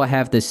 and then we'll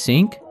have the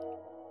sink.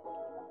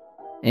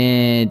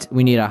 And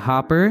we need a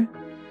hopper.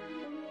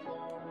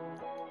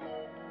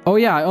 Oh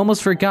yeah, I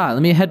almost forgot.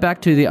 Let me head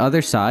back to the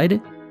other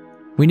side.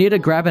 We need to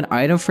grab an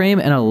item frame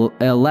and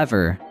a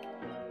lever.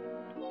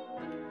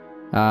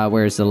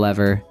 Where's the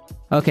lever?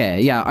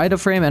 Okay, yeah, item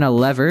frame and a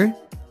lever.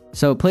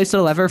 So place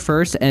the lever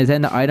first and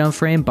then the item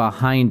frame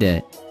behind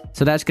it.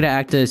 So that's going to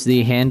act as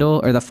the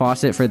handle or the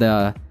faucet for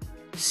the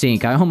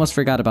sink. I almost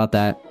forgot about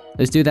that.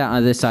 Let's do that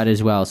on this side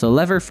as well. So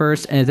lever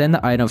first and then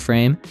the item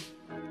frame.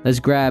 Let's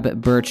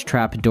grab birch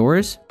trap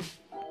doors.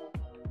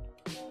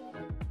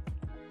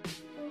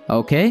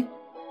 Okay.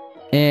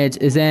 And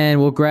then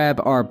we'll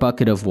grab our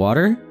bucket of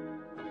water.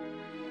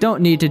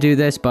 Don't need to do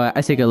this, but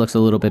I think it looks a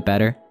little bit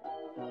better.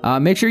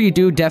 Make sure you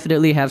do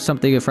definitely have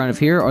something in front of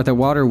here or the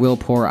water will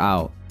pour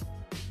out.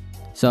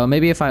 So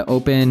maybe if I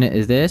open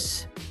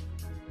this.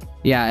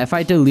 Yeah, if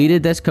I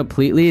deleted this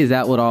completely,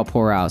 that would all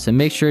pour out. So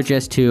make sure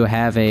just to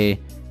have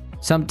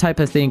some type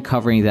of thing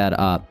covering that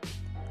up.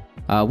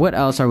 What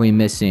else are we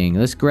missing?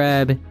 Let's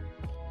grab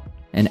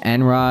an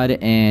end rod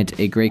and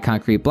a gray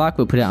concrete block.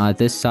 We'll put it on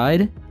this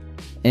side.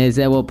 And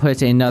then we'll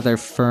put another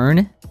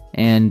fern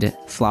and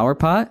flower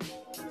pot.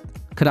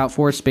 Cut out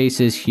 4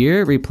 spaces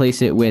here.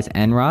 Replace it with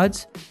end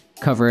rods.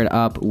 Cover it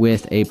up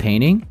with a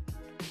painting.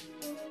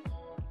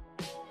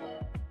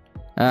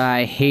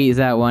 I hate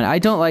that one. I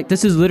don't like...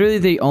 This is literally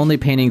the only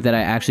painting that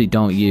I actually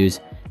don't use.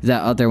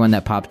 That other one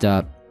that popped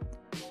up.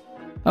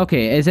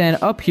 Okay, and then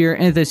up here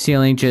in the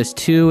ceiling, just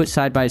 2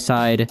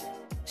 side-by-side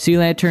sea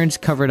lanterns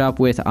covered up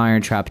with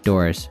iron trap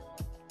doors.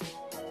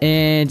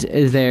 And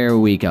there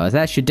we go.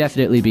 That should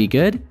definitely be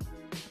good.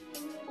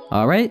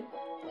 Alright.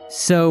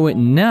 So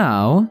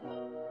now...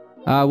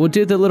 we'll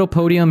do the little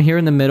podium here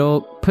in the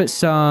middle. Put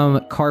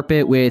some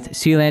carpet with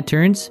sea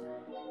lanterns.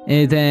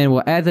 And then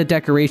we'll add the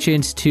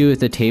decorations to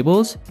the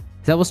tables.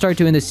 Then we'll start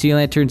doing the sea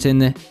lanterns in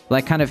the,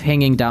 like, kind of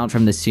hanging down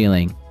from the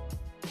ceiling.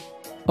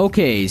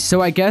 Okay,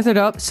 so I gathered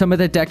up some of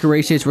the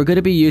decorations we're going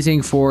to be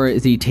using for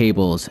the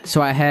tables.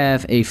 So I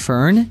have a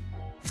fern,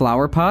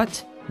 flower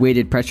pot,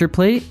 weighted pressure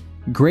plate,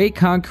 gray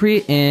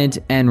concrete, and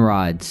end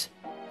rods.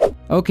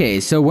 Okay,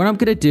 so what I'm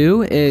going to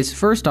do is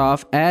first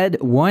off,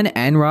 add 1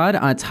 end rod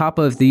on top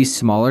of these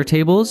smaller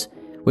tables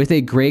with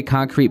a gray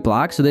concrete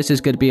block. So this is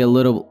going to be a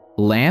little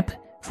lamp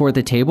for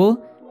the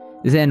table.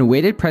 Then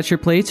weighted pressure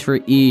plates for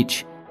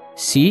each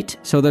seat.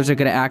 So those are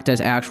going to act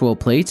as actual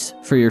plates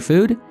for your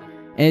food.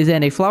 And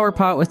then a flower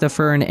pot with a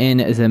fern in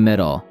the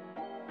middle.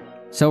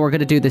 So we're going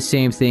to do the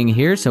same thing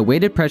here. So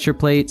weighted pressure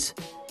plates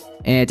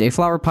and a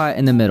flower pot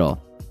in the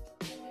middle.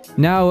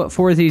 Now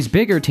for these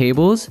bigger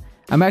tables,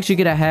 I'm actually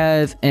going to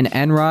have an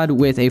end rod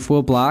with a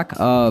full block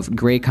of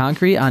gray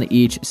concrete on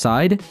each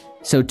side.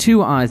 So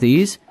 2 on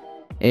these.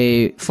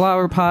 A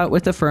flower pot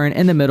with a fern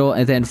in the middle.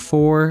 And then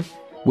 4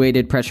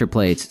 weighted pressure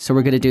plates. So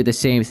we're going to do the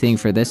same thing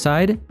for this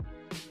side.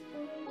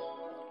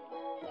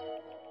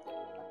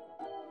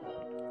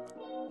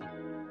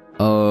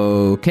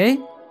 Okay.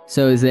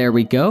 So there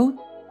we go.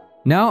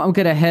 Now I'm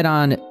going to head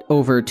on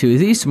over to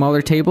these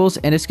smaller tables.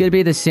 And it's going to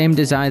be the same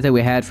design that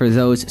we had for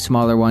those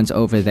smaller ones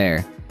over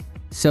there.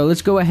 So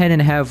let's go ahead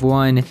and have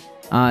one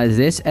on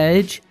this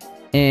edge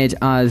and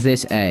on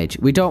this edge.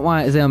 We don't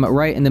want them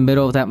right in the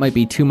middle. That might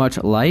be too much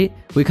light.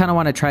 We kind of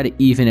want to try to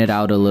even it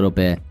out a little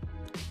bit.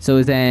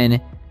 So then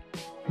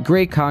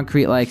gray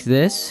concrete like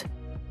this.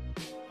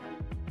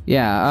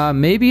 Yeah,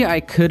 maybe I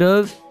could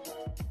have.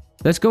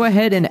 Let's go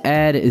ahead and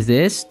add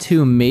this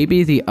to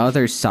maybe the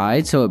other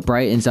side so it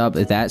brightens up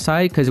that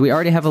side because we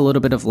already have a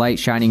little bit of light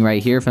shining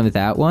right here from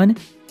that one.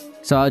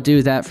 So I'll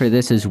do that for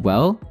this as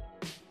well.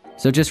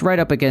 So just right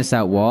up against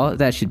that wall,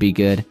 that should be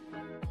good.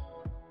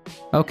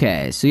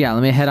 Okay, so yeah,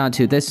 let me head on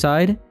to this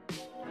side.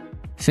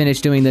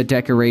 Finish doing the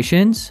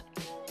decorations.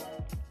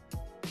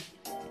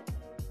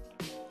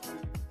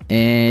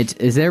 And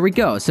there we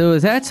go. So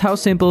that's how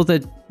simple the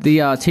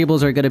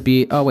tables are going to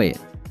be. Oh, wait.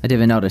 I didn't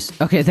even notice.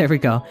 Okay, there we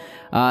go.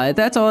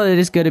 That's all it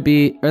is going to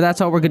be, or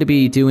that's all we're going to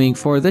be doing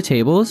for the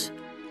tables.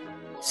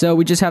 So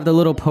we just have the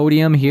little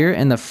podium here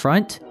in the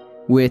front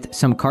with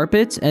some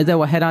carpets, and then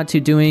we'll head on to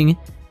doing,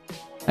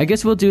 I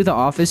guess we'll do the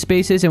office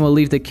spaces and we'll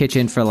leave the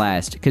kitchen for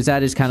last, because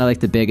that is kind of like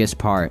the biggest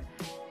part.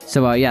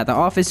 So yeah, the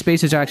office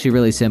spaces are actually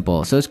really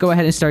simple. So let's go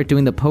ahead and start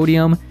doing the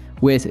podium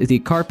with the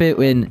carpet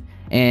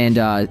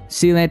and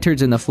sea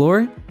lanterns in the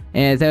floor.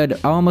 And then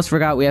I almost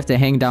forgot we have to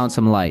hang down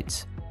some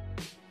lights.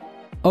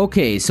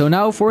 Okay, so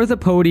now for the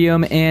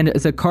podium and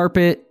the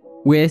carpet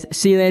with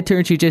sea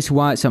lanterns, you just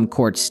want some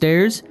quartz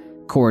stairs,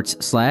 quartz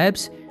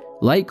slabs,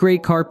 light gray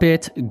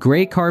carpet,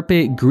 green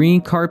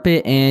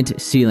carpet,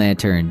 and sea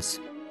lanterns.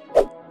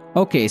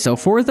 Okay, so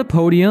for the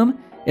podium,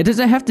 it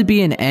doesn't have to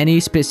be in any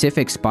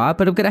specific spot,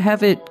 but I'm gonna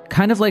have it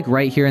kind of like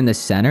right here in the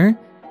center.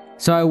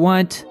 So I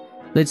want,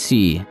 let's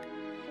see,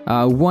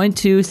 1,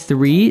 2,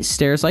 3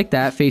 stairs like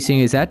that,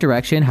 facing that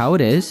direction, how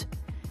it is.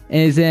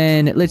 And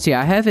then, let's see,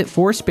 I have it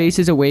 4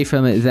 spaces away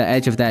from the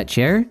edge of that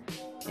chair,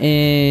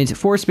 and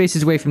 4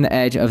 spaces away from the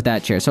edge of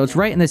that chair. So it's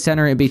right in the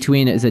center in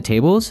between the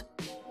tables.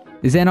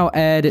 Then I'll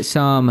add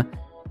some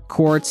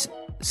quartz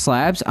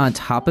slabs on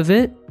top of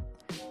it.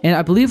 And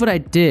I believe what I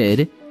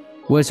did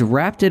was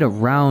wrapped it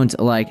around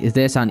like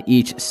this on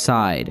each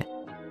side.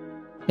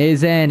 And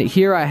then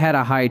here I had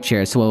a high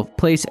chair, so we'll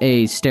place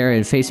a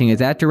stair facing in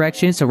that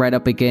direction, so right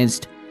up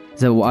against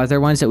the other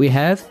ones that we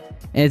have,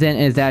 and then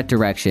in that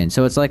direction,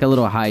 so it's like a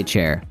little high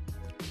chair.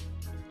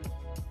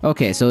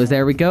 Okay, so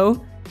there we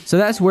go. So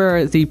that's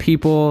where the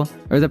people,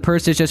 or the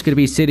person is just going to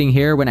be sitting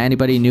here when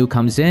anybody new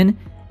comes in,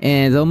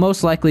 and they'll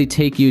most likely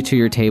take you to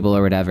your table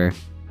or whatever.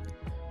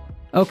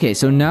 Okay,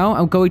 so now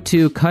I'm going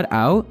to cut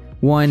out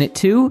 1,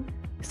 2,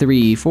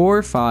 3,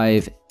 4,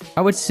 5,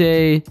 I would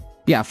say,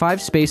 yeah,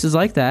 5 spaces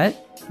like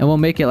that. And we'll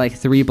make it like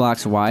 3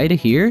 blocks wide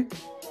here.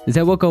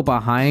 Then we'll go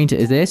behind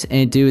this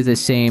and do the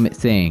same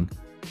thing.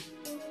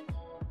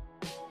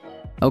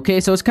 Okay,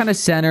 so it's kind of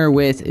center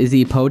with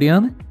the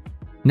podium.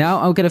 Now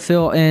I'm going to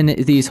fill in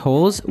these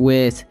holes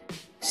with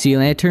sea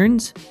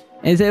lanterns.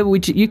 And then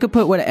you could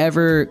put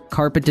whatever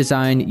carpet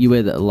design you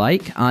would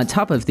like on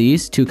top of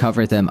these to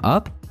cover them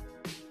up.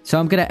 So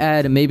I'm going to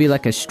add maybe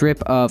like a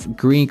strip of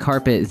green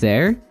carpet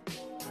there.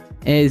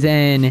 And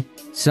then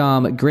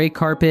some gray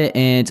carpet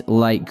and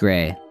light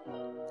gray.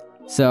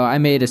 So I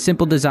made a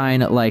simple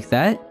design like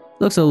that.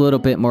 Looks a little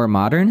bit more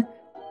modern.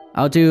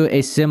 I'll do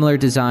a similar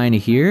design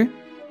here.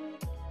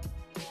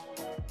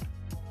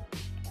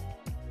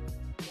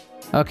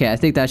 Okay, I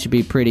think that should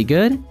be pretty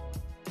good.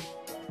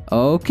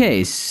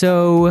 Okay,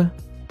 so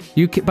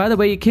by the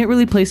way, you can't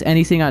really place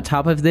anything on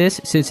top of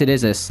this since it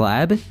is a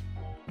slab.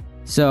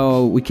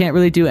 So we can't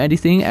really do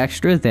anything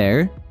extra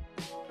there.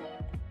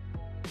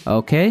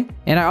 Okay,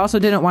 and I also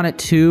didn't want it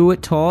too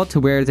tall to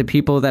where the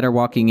people that are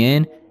walking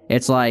in,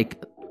 it's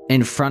like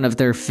in front of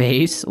their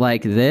face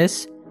like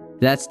this.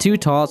 That's too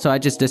tall, so I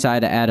just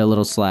decided to add a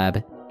little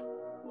slab.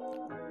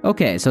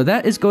 Okay, so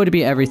that is going to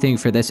be everything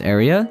for this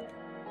area.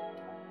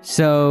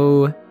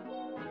 So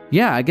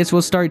yeah, I guess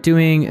we'll start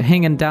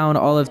hanging down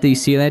all of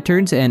these sea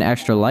lanterns and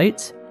extra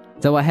lights.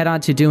 Then we'll head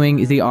on to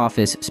doing the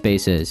office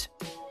spaces.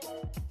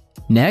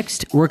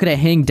 Next, we're going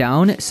to hang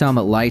down some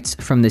lights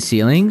from the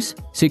ceilings.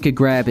 So you could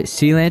grab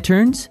sea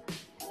lanterns,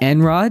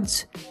 end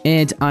rods,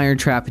 and iron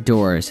trap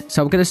doors.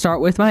 So I'm going to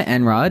start with my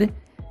end rod.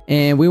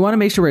 And we want to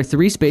make sure we're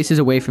 3 spaces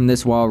away from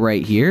this wall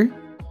right here.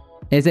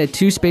 And then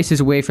 2 spaces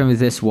away from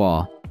this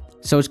wall.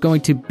 So it's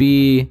going to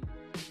be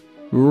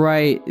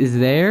right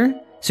there.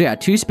 So yeah,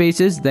 2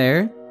 spaces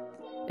there.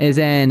 And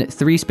then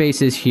 3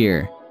 spaces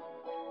here.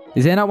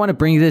 Then I want to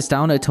bring this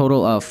down a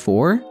total of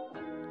 4.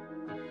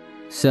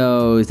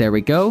 So there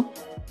we go.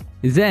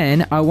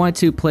 Then I want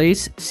to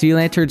place sea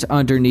lanterns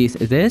underneath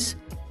this.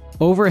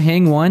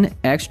 Overhang 1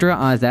 extra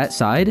on that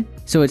side.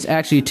 So it's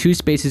actually 2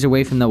 spaces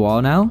away from the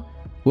wall now.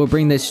 We'll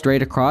bring this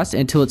straight across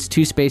until it's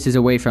 2 spaces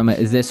away from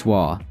this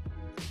wall.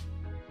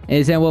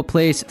 And then we'll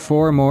place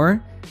 4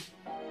 more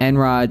end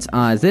rods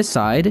on this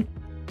side.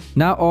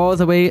 Not all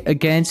the way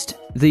against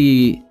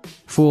the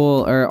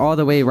full, or all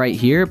the way right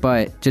here,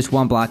 but just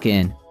 1 block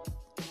in.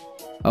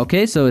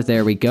 Okay, so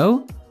there we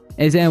go.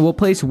 And then we'll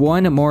place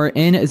 1 more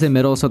in the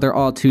middle so they're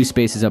all 2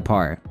 spaces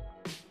apart.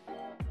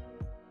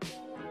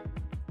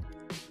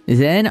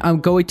 Then I'm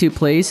going to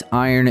place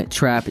iron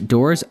trap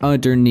doors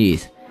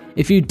underneath.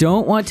 If you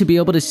don't want to be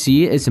able to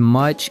see as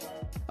much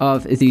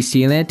of the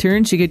sea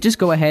lanterns, you could just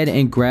go ahead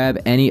and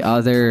grab any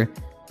other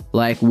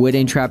like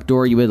wooden trap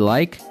door you would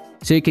like.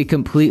 So you could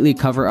completely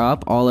cover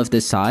up all of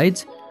the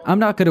sides. I'm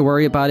not going to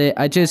worry about it.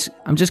 I'm just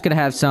going to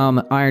have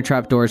some iron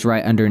trap doors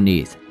right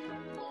underneath.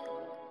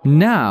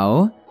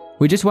 Now,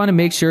 we just want to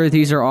make sure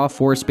these are all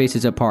 4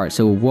 spaces apart.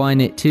 So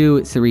 1,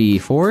 2, 3,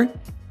 4.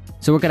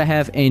 So we're going to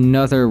have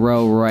another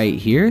row right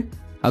here.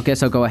 I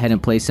guess I'll go ahead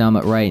and place some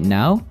right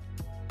now.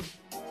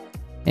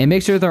 And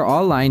make sure they're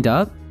all lined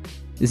up.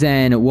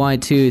 Then 1,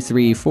 2,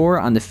 3, 4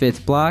 on the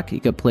 5th block,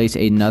 you could place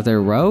another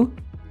row.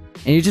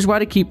 And you just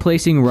want to keep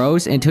placing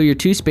rows until you're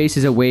 2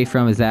 spaces away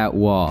from that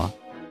wall.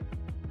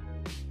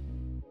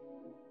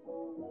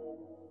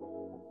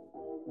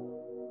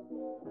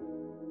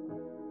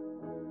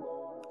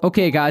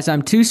 Okay, guys,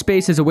 I'm 2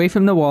 spaces away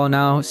from the wall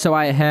now, so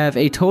I have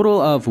a total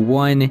of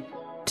 1,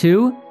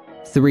 2,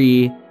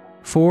 3,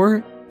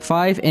 4,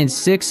 5, and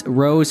 6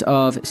 rows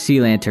of sea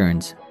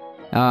lanterns.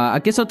 I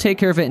guess I'll take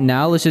care of it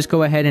now. Let's just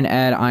go ahead and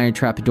add iron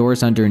trap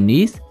doors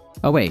underneath.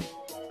 Oh, wait.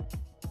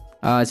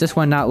 Is this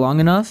one not long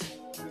enough?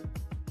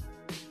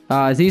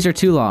 These are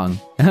too long.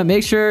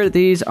 Make sure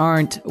these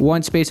aren't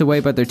 1 space away,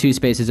 but they're 2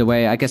 spaces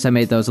away. I guess I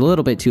made those a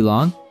little bit too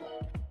long.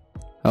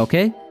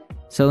 Okay,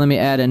 so let me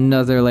add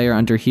another layer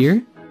under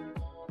here.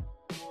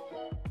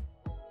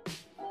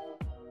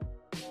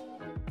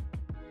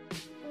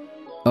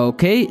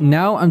 Okay,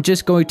 now I'm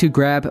just going to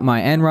grab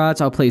my end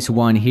rods. I'll place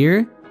one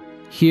here,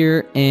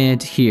 here,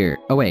 and here.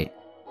 Oh, wait.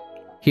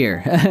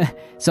 Here.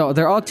 So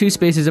they're all 2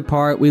 spaces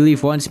apart. We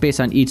leave 1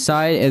 space on each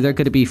side, and they're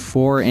going to be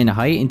 4 in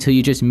height until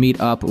you just meet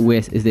up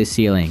with this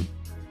ceiling.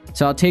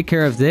 So I'll take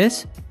care of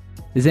this.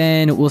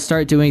 Then we'll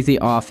start doing the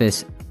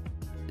office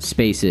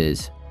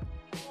spaces.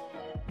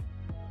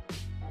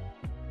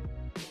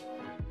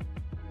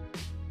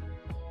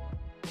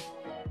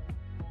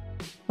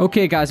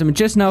 Okay, guys, I'm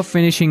just now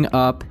finishing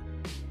up.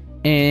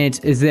 And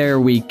there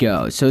we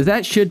go. So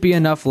that should be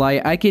enough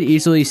light. I could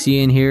easily see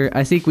in here.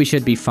 I think we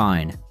should be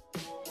fine.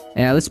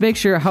 Yeah, let's make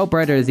sure. How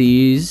bright are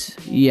these?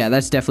 Yeah,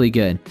 that's definitely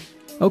good.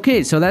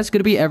 Okay, so that's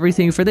going to be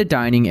everything for the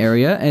dining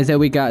area. And then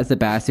we got the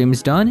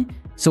bathrooms done.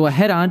 So we'll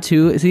head on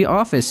to the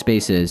office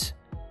spaces.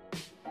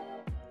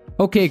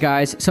 Okay,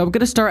 guys, so I'm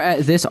going to start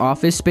at this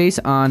office space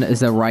on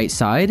the right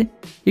side.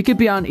 It could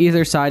be on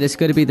either side. It's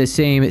going to be the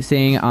same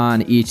thing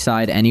on each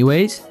side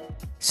anyways.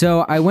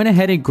 So I went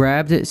ahead and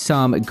grabbed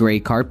some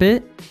gray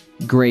carpet,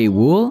 gray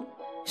wool,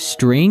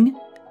 string,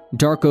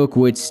 dark oak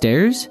wood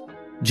stairs,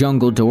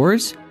 jungle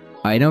doors,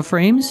 item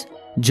frames,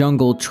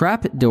 jungle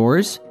trap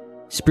doors,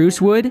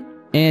 spruce wood,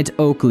 and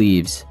oak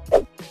leaves.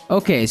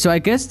 Okay, so I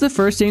guess the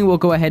first thing we'll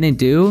go ahead and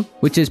do,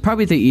 which is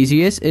probably the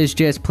easiest, is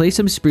just place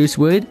some spruce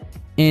wood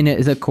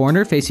in the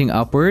corner facing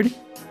upward,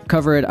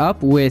 cover it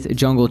up with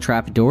jungle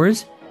trap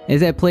doors,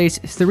 and then place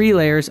 3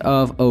 layers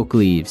of oak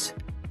leaves.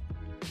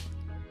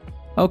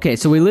 Okay,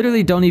 so we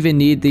literally don't even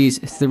need these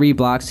 3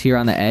 blocks here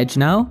on the edge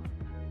now.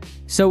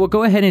 So we'll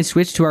go ahead and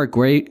switch to our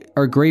gray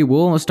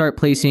wool and we'll start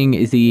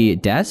placing the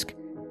desk.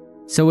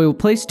 So we will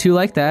place 2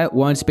 like that,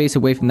 1 space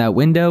away from that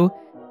window,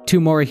 2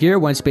 more here,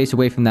 1 space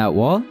away from that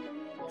wall,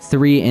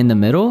 3 in the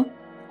middle,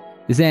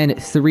 then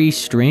 3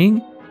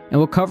 string, and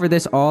we'll cover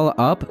this all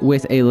up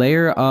with a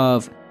layer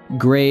of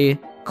gray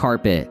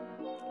carpet.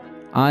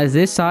 On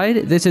this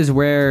side, this is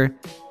where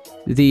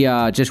the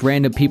just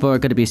random people are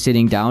going to be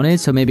sitting down in,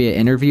 so maybe an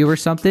interview or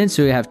something.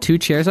 So we have 2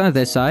 chairs on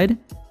this side,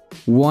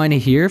 1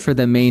 here for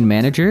the main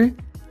manager.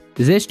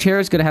 This chair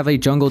is going to have a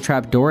jungle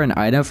trap door and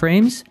item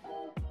frames.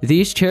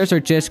 These chairs are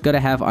just going to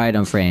have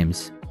item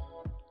frames.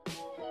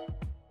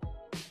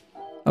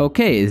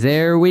 Okay,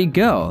 there we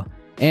go.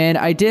 And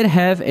I did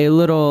have a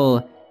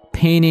little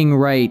painting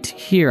right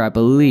here, I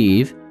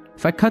believe.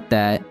 If I cut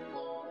that,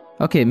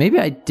 okay, maybe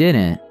I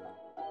didn't.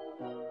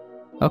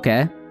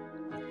 Okay.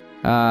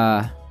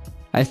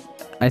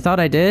 I thought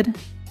I did.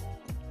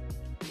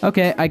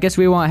 Okay, I guess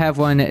we won't have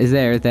one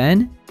there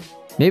then.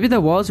 Maybe the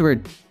walls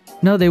were...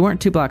 No, they weren't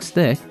 2 blocks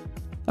thick.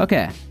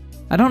 Okay.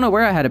 I don't know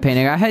where I had a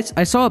painting.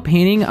 I saw a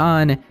painting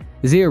on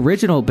the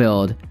original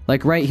build.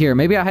 Like right here.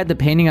 Maybe I had the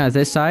painting on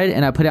this side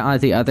and I put it on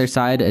the other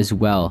side as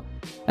well.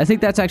 I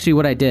think that's actually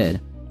what I did.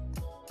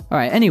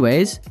 Alright,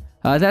 anyways.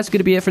 That's going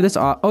to be it for this...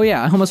 Oh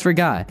yeah, I almost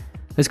forgot.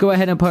 Let's go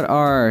ahead and put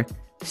our...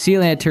 sea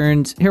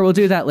lanterns. Here, we'll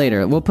do that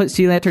later. We'll put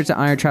sea lanterns and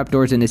iron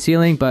trapdoors in the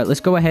ceiling, but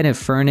let's go ahead and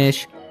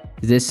furnish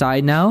this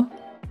side now.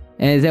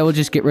 And then we'll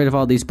just get rid of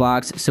all these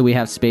blocks so we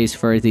have space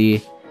for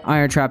the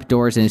iron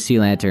trapdoors and sea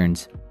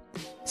lanterns.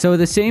 So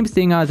the same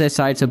thing on this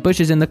side, so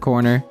bushes in the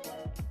corner.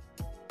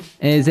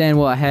 And then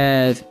we'll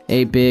have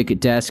a big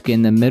desk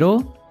in the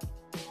middle.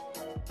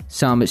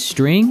 Some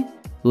string,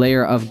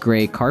 layer of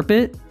gray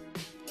carpet.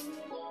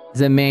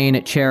 The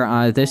main chair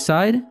on this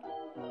side.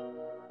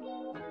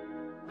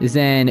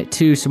 Then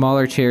 2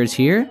 smaller chairs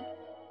here.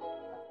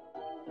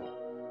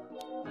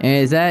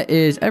 And that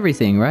is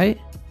everything, right?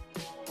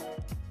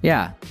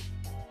 Yeah.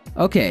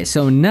 Okay,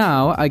 so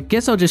now I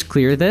guess I'll just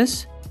clear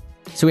this.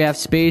 So we have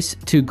space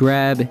to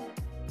grab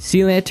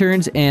sea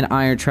lanterns and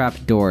iron trap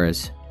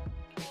doors.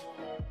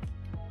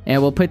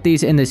 And we'll put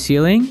these in the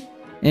ceiling.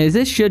 And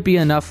this should be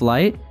enough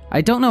light. I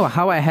don't know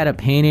how I had a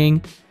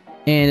painting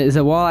in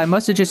the wall. I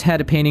must have just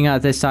had a painting on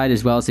this side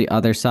as well as the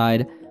other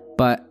side.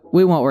 But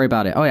we won't worry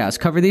about it. Oh yeah, let's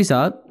cover these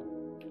up.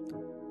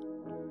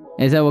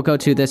 And then we'll go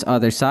to this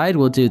other side.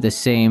 We'll do the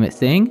same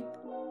thing.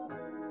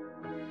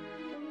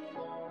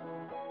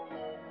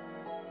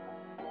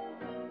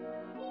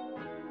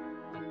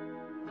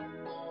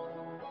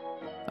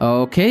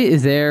 Okay,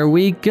 there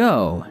we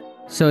go.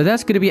 So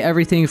that's going to be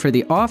everything for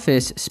the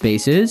office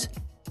spaces.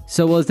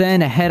 So we'll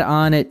then head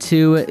on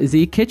to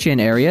the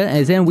kitchen area,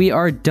 and then we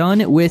are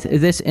done with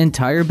this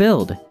entire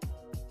build.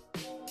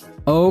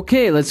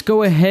 Okay, let's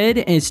go ahead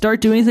and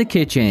start doing the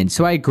kitchen.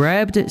 So I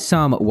grabbed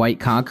some white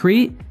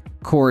concrete,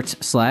 quartz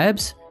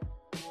slabs,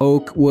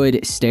 oak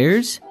wood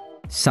stairs,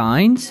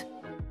 signs,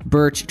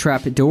 birch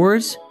trap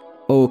doors,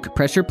 oak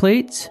pressure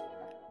plates,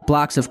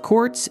 blocks of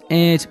quartz,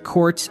 and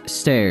quartz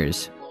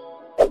stairs.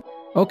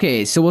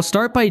 Okay, so we'll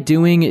start by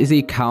doing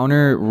the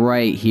counter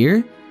right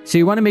here. So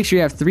you want to make sure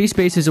you have 3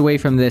 spaces away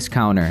from this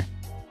counter.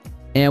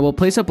 And we'll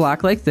place a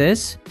block like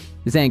this,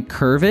 then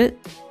curve it.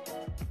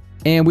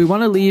 And we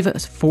want to leave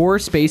 4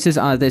 spaces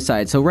on this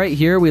side. So right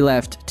here, we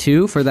left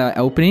 2 for the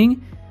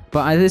opening. But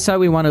on this side,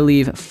 we want to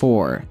leave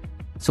 4.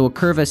 So we'll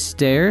curve a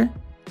stair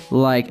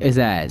like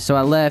that. So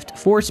I left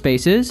 4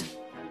 spaces.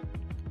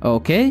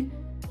 Okay.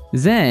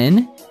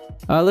 Then,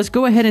 let's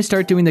go ahead and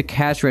start doing the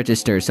cash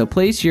register. So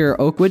place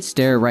your oak wood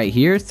stair right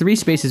here, 3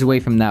 spaces away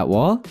from that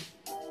wall.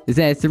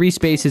 Then 3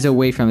 spaces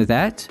away from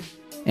that.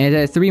 And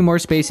then 3 more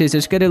spaces.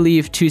 It's going to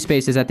leave 2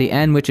 spaces at the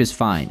end, which is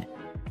fine.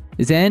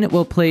 Then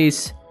we'll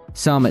place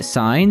some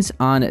signs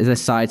on the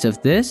sides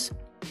of this,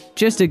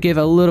 just to give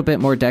a little bit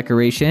more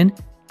decoration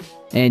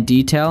and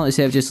detail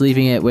instead of just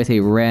leaving it with a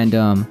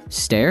random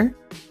stair.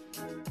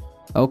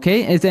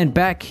 Okay, and then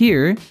back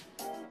here,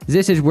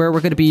 this is where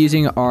we're going to be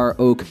using our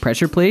oak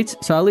pressure plates.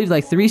 So I'll leave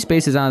like 3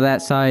 spaces on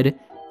that side,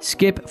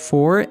 skip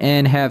 4,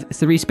 and have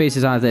 3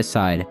 spaces on this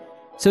side.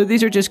 So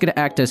these are just going to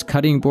act as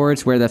cutting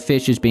boards where the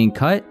fish is being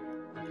cut.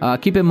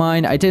 Keep in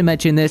mind, I did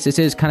mention this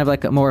is kind of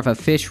like more of a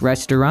fish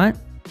restaurant.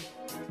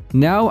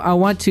 Now I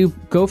want to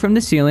go from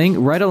the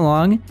ceiling right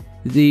along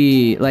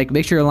the,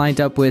 make sure you're lined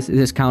up with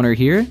this counter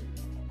here,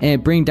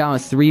 and bring down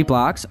 3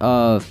 blocks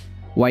of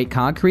white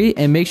concrete,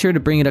 and make sure to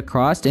bring it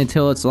across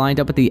until it's lined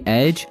up at the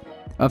edge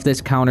of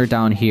this counter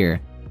down here.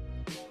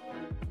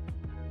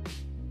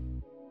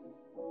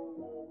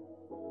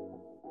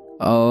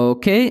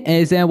 Okay,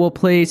 and then we'll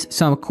place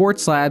some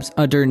quartz slabs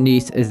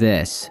underneath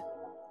this.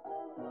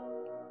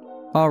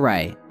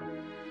 Alright.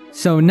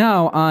 So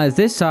now, on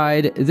this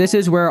side, this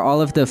is where all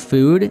of the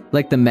food,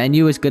 like the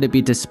menu, is going to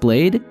be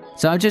displayed.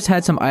 So I just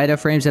had some item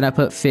frames and I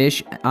put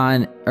fish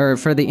on, or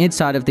for the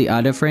inside of the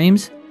item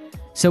frames.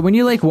 So when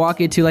you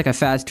walk into a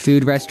fast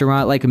food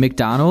restaurant like a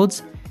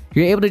McDonald's,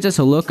 you're able to just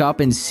look up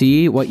and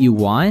see what you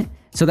want.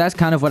 So that's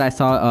kind of what I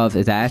thought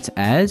of that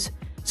as.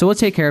 So we'll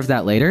take care of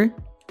that later.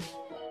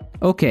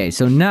 Okay,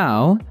 so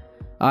now,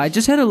 I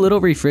just had a little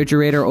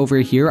refrigerator over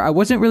here. I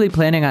wasn't really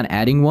planning on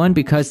adding one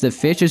because the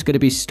fish is going to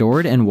be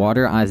stored in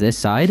water on this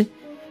side.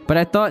 But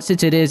I thought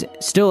since it is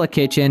still a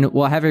kitchen,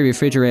 we'll have a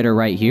refrigerator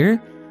right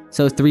here.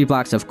 So 3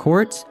 blocks of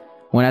quartz,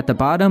 1 at the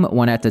bottom,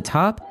 1 at the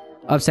top,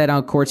 upside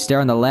down quartz stair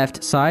on the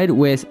left side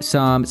with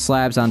some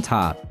slabs on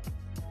top.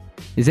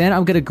 Then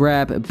I'm going to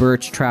grab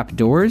birch trap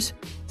doors.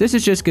 This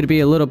is just going to be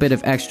a little bit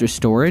of extra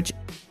storage.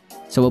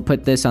 So we'll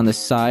put this on the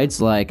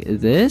sides like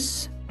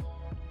this.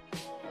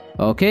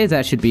 Okay,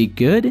 that should be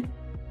good.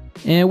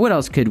 And what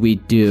else could we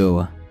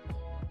do?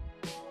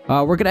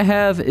 We're gonna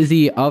have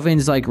the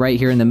ovens right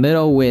here in the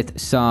middle with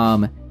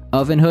some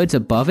oven hoods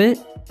above it.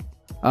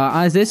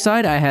 On this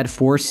side, I had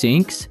 4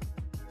 sinks.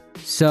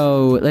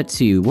 So let's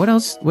see, what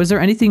else? Was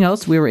there anything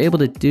else we were able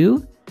to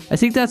do? I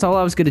think that's all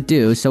I was gonna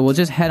do. So we'll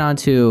just head on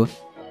to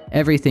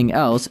everything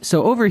else.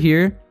 So over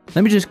here,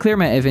 let me just clear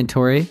my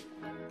inventory.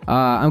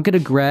 I'm gonna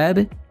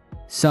grab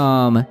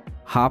some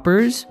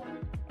hoppers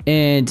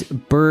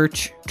and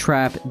birch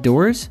trap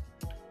doors.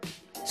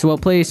 So we'll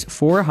place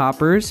 4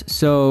 hoppers.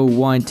 So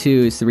 1,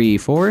 2, 3,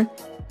 4.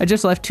 I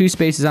just left 2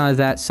 spaces on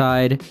that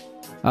side.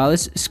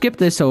 Let's skip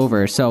this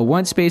over. So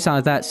 1 space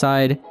on that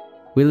side.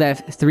 We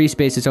left 3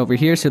 spaces over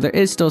here. So there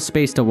is still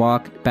space to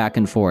walk back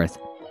and forth.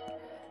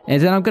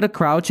 And then I'm going to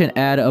crouch and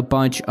add a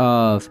bunch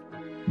of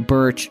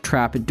birch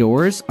trap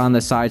doors on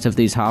the sides of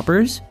these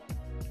hoppers.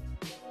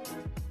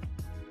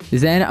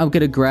 Then I'm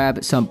going to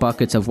grab some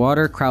buckets of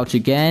water, crouch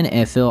again,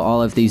 and fill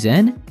all of these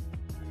in.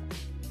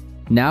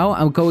 Now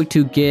I'm going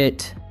to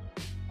get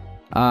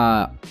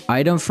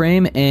item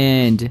frame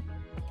and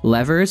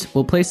levers.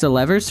 We'll place the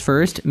levers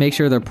first, make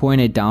sure they're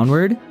pointed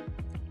downward.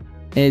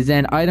 And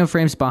then item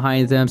frames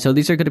behind them. So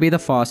these are going to be the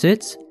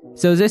faucets.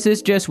 So this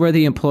is just where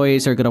the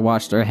employees are going to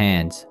wash their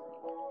hands.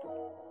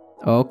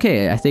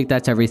 Okay, I think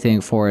that's everything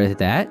for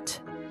that.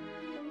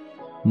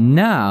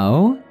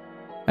 Now,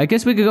 I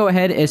guess we could go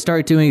ahead and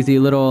start doing the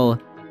little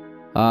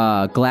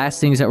glass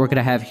things that we're going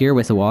to have here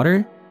with the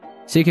water.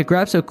 So you could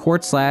grab some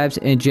quartz slabs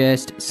and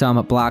just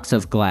some blocks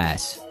of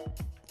glass.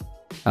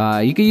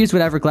 You can use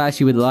whatever glass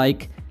you would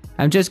like.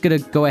 I'm just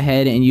going to go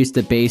ahead and use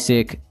the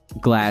basic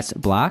glass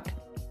block.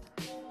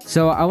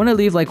 So I want to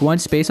leave 1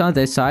 space on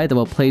this side. Then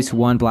we'll place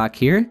 1 block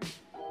here.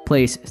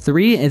 Place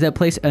 3 and then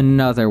place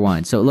another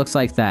one. So it looks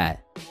like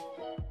that.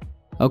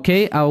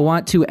 Okay, I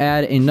want to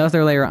add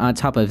another layer on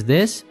top of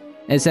this.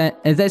 And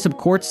then some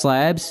quartz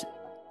slabs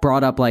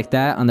brought up like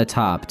that on the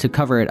top to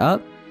cover it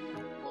up.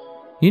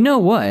 You know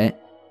what?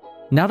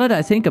 Now that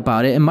I think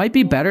about it, it might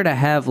be better to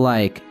have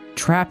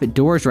trap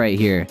doors right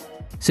here.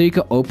 So you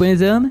can open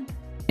them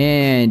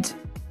and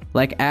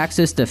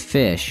access the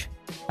fish.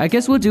 I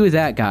guess we'll do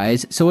that,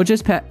 guys. So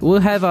we'll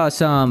have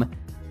some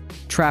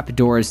trap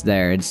doors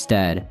there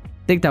instead.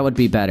 I think that would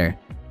be better.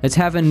 Let's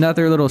have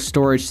another little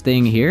storage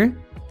thing here.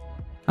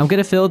 I'm going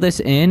to fill this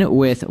in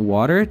with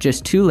water,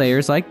 just 2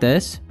 layers like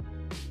this.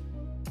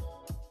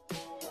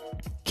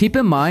 keep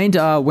in mind,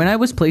 when I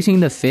was placing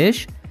the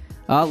fish,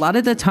 a lot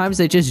of the times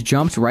they just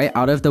jumped right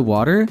out of the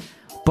water.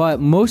 But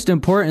most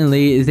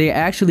importantly, they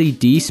actually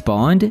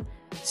despawned.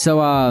 So,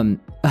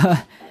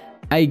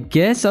 I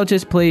guess I'll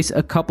just place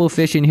a couple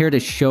fish in here to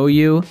show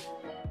you.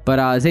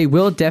 But they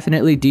will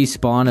definitely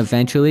despawn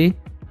eventually.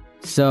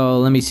 So,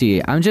 let me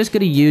see. I'm just going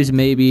to use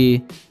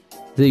maybe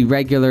the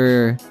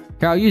regular...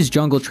 Here, I'll use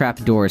jungle trap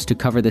doors to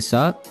cover this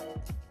up.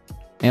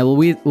 And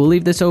we'll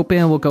leave this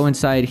open. We'll go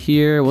inside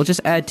here. We'll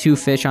just add 2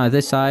 fish on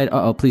this side.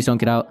 Uh-oh, please don't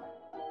get out.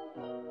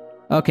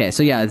 Okay,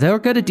 so yeah, they're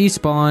going to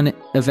despawn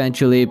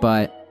eventually,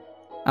 but...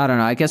 I don't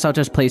know. I guess I'll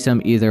just place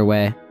them either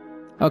way.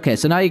 Okay,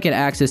 so now you can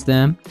access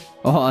them.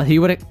 Oh, he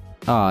would've...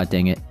 Oh,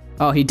 dang it.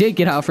 Oh, he did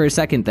get out for a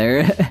second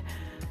there.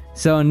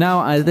 So now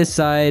on this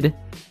side,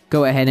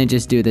 go ahead and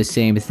just do the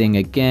same thing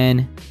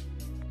again.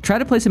 Try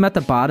to place them at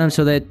the bottom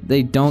so that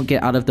they don't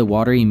get out of the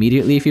water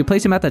immediately. If you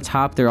place them at the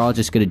top, they're all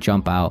just going to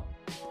jump out.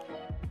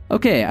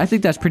 Okay, I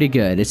think that's pretty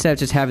good. Instead of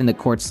just having the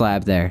quartz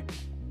slab there.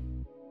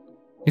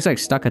 He's like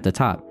stuck at the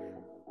top.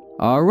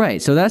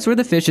 Alright, so that's where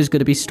the fish is going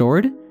to be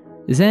stored.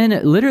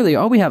 Then, literally,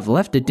 all we have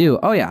left to do...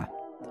 Oh, yeah.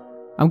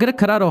 I'm going to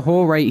cut out a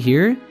hole right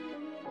here.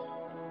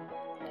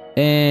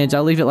 And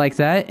I'll leave it like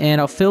that. And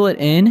I'll fill it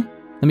in.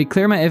 Let me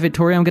clear my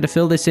inventory. I'm going to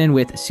fill this in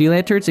with sea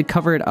lanterns and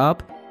cover it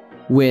up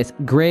with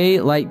gray,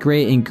 light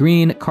gray, and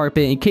green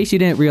carpet. In case you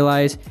didn't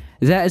realize,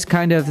 that is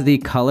kind of the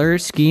color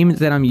scheme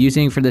that I'm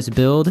using for this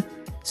build.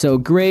 So,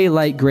 gray,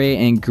 light gray,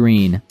 and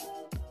green.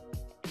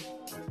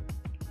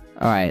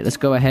 Alright, let's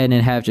go ahead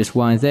and have just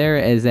one there,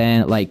 and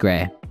then light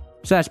gray.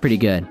 So that's pretty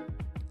good.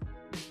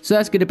 So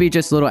that's going to be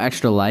just a little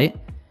extra light.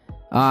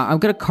 I'm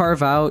going to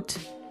carve out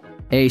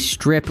a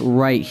strip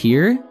right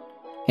here.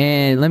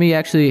 And let me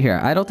actually, here,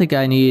 I don't think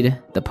I need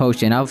the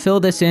potion. I'll fill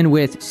this in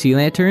with sea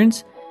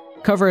lanterns.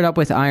 Cover it up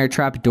with iron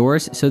trap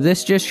doors. So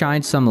this just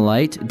shines some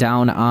light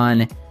down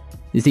on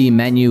the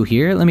menu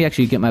here. Let me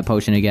actually get my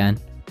potion again.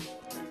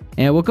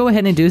 And we'll go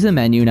ahead and do the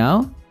menu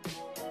now.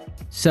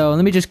 So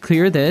let me just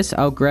clear this.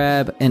 I'll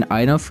grab an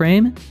item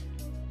frame.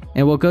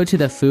 And we'll go to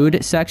the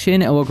food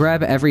section and we'll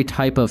grab every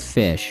type of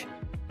fish.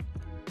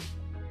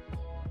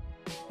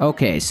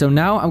 Okay, so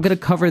now I'm going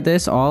to cover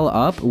this all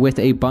up with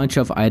a bunch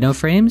of item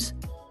frames.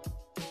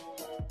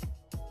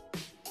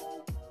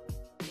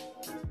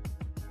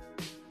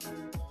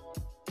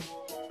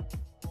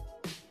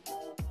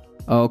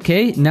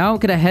 Okay, now I'm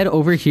going to head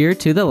over here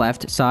to the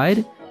left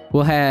side.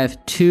 We'll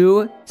have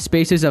 2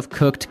 spaces of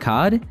cooked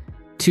cod,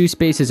 2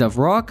 spaces of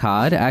raw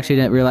cod. I actually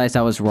didn't realize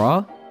that was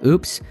raw.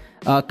 Oops.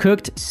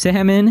 Cooked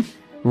salmon,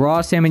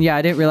 raw salmon. Yeah,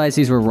 I didn't realize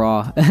these were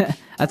raw.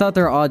 I thought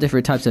they were all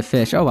different types of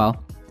fish. Oh,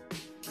 well.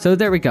 So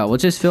there we go. We'll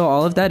just fill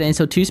all of that in.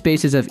 So 2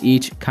 spaces of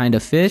each kind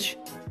of fish.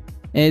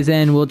 And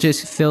then we'll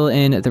just fill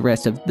in the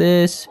rest of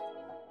this.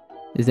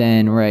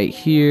 Then right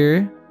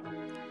here.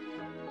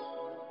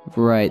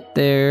 Right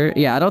there.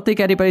 Yeah, I don't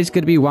think anybody's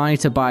going to be wanting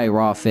to buy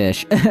raw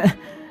fish.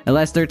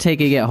 Unless they're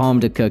taking it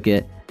home to cook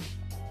it.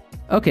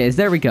 Okay, so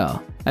there we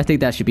go. I think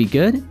that should be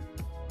good.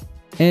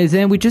 And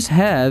then we just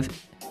have...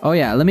 Oh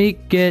yeah, let me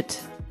get...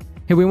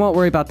 Here, we won't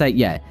worry about that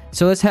yet.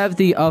 So let's have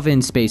the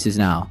oven spaces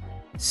now.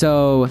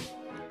 So...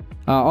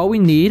 all we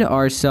need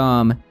are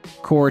some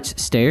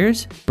quartz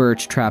stairs,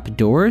 birch trap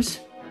doors,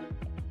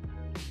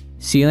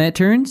 sea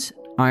lanterns,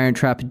 iron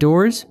trap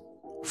doors,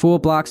 full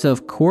blocks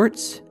of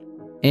quartz,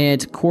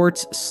 and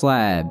quartz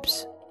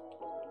slabs.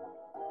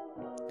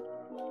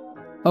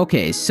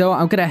 Okay, so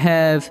I'm gonna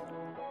have...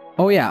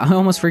 Oh yeah, I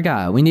almost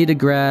forgot. We need to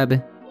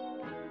grab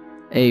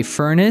a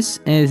furnace,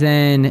 and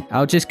then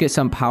I'll just get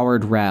some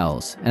powered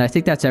rails. And I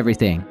think that's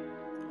everything.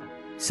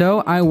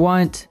 So I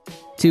want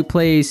to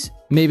place...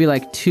 maybe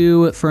like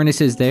 2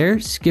 furnaces there,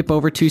 skip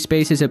over 2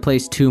 spaces and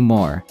place 2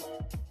 more.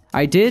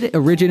 I did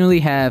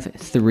originally have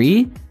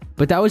 3,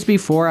 but that was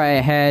before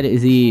I had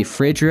the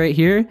fridge right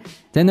here.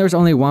 Then there was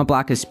only 1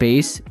 block of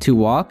space to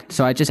walk,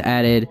 so I just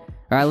added,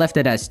 or I left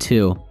it as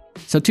 2.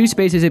 So 2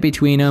 spaces in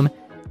between them,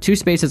 2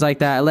 spaces like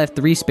that. I left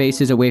 3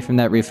 spaces away from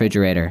that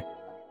refrigerator.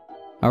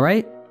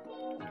 Alright?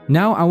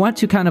 Now I want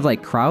to kind of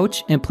like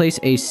crouch and place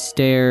a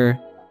stair.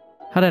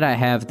 How did I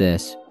have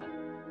this?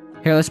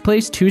 Here, let's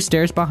place 2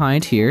 stairs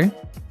behind here.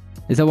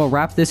 And then we'll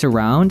wrap this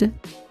around.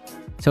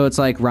 So it's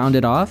like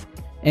rounded off.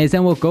 And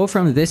then we'll go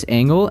from this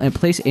angle and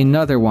place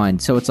another one.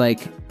 So it's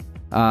like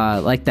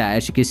that.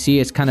 As you can see,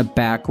 it's kind of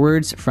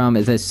backwards from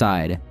this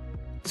side.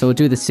 So we'll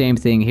do the same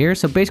thing here.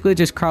 So basically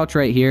just crouch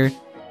right here.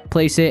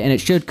 Place it and it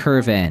should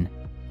curve in.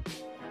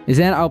 And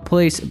then I'll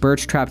place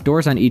birch trap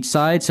doors on each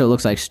side. So it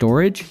looks like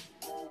storage.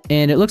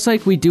 And it looks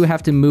like we do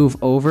have to move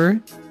over.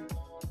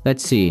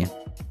 Let's see.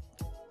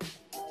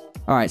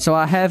 Alright, so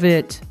I'll have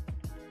it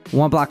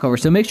 1 block over.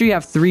 So make sure you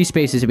have 3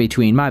 spaces in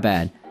between. My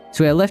bad.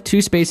 So I left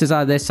 2 spaces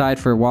on this side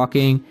for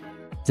walking.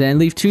 Then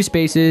leave 2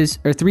 spaces,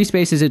 or 3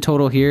 spaces in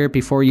total here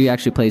before you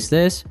actually place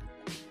this.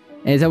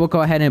 And then we'll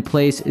go ahead and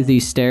place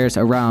these stairs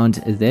around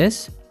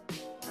this.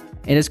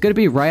 And it's going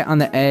to be right on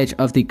the edge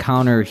of the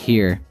counter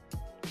here.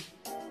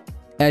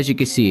 As you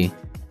can see.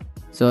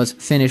 So let's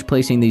finish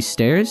placing these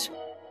stairs.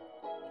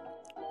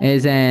 And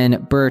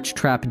then birch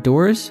trap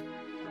doors.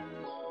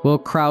 We'll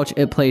crouch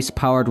and place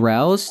powered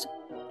rails.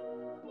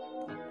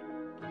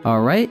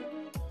 Alright.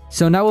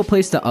 So now we'll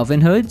place the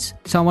oven hoods.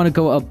 So I want to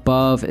go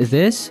above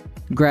this.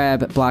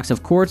 Grab blocks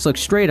of quartz, look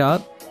straight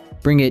up.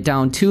 Bring it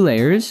down 2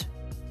 layers.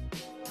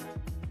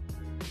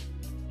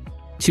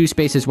 2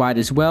 spaces wide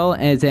as well.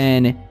 And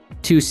then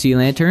 2 sea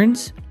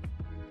lanterns.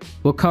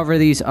 We'll cover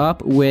these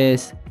up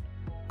with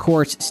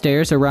quartz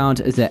stairs around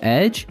the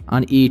edge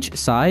on each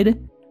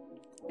side.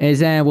 And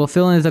then we'll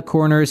fill in the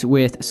corners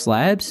with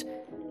slabs.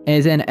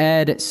 And then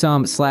add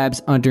some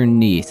slabs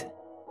underneath.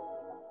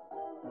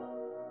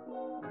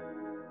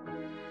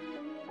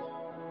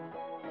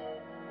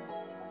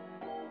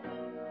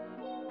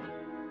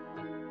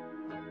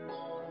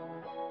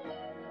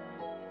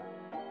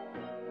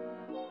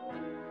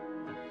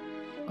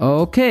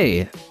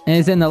 Okay,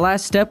 and then the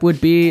last step would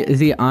be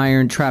the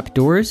iron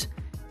trapdoors.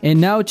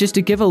 And now, just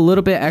to give a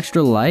little bit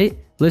extra light,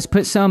 let's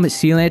put some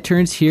sea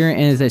lanterns here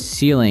in the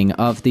ceiling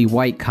of the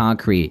white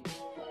concrete.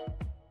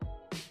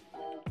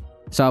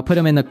 So I'll put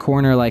them in the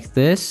corner like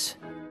this.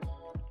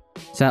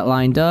 Is that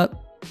lined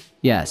up?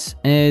 Yes.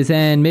 And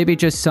then maybe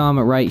just some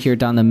right here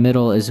down the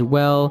middle as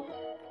well.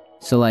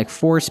 So like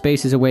 4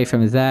 spaces away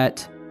from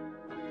that.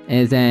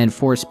 And then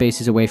 4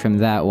 spaces away from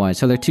that one.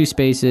 So they're 2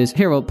 spaces.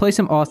 Here, we'll place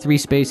them all 3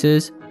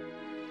 spaces.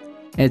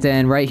 And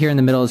then right here in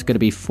the middle is going to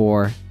be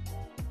 4.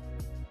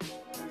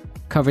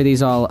 Cover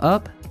these all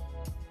up.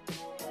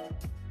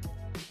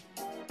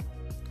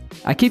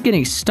 I keep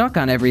getting stuck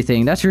on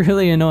everything. That's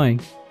really annoying.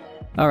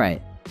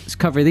 Alright, let's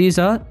cover these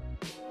up.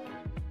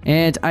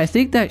 And I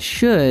think that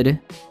should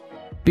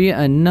be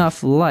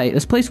enough light.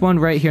 Let's place one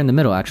right here in the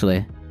middle,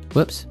 actually.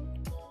 Whoops.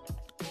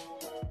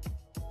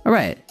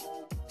 Alright.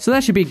 So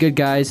that should be good,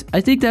 guys.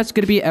 I think that's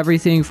going to be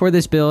everything for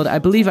this build. I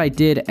believe I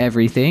did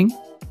everything.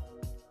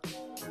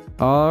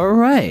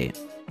 Alright.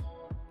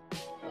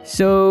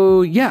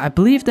 So, yeah, I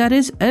believe that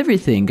is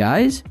everything,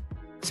 guys.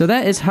 So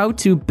that is how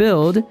to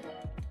build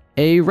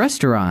a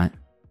restaurant.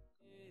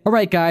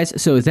 Alright,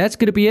 guys, so that's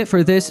going to be it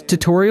for this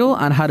tutorial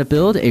on how to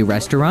build a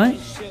restaurant.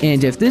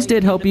 And if this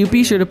did help you,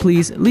 be sure to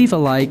please leave a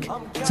like,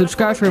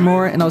 subscribe for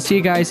more, and I'll see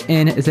you guys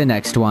in the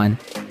next one.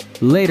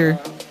 Later.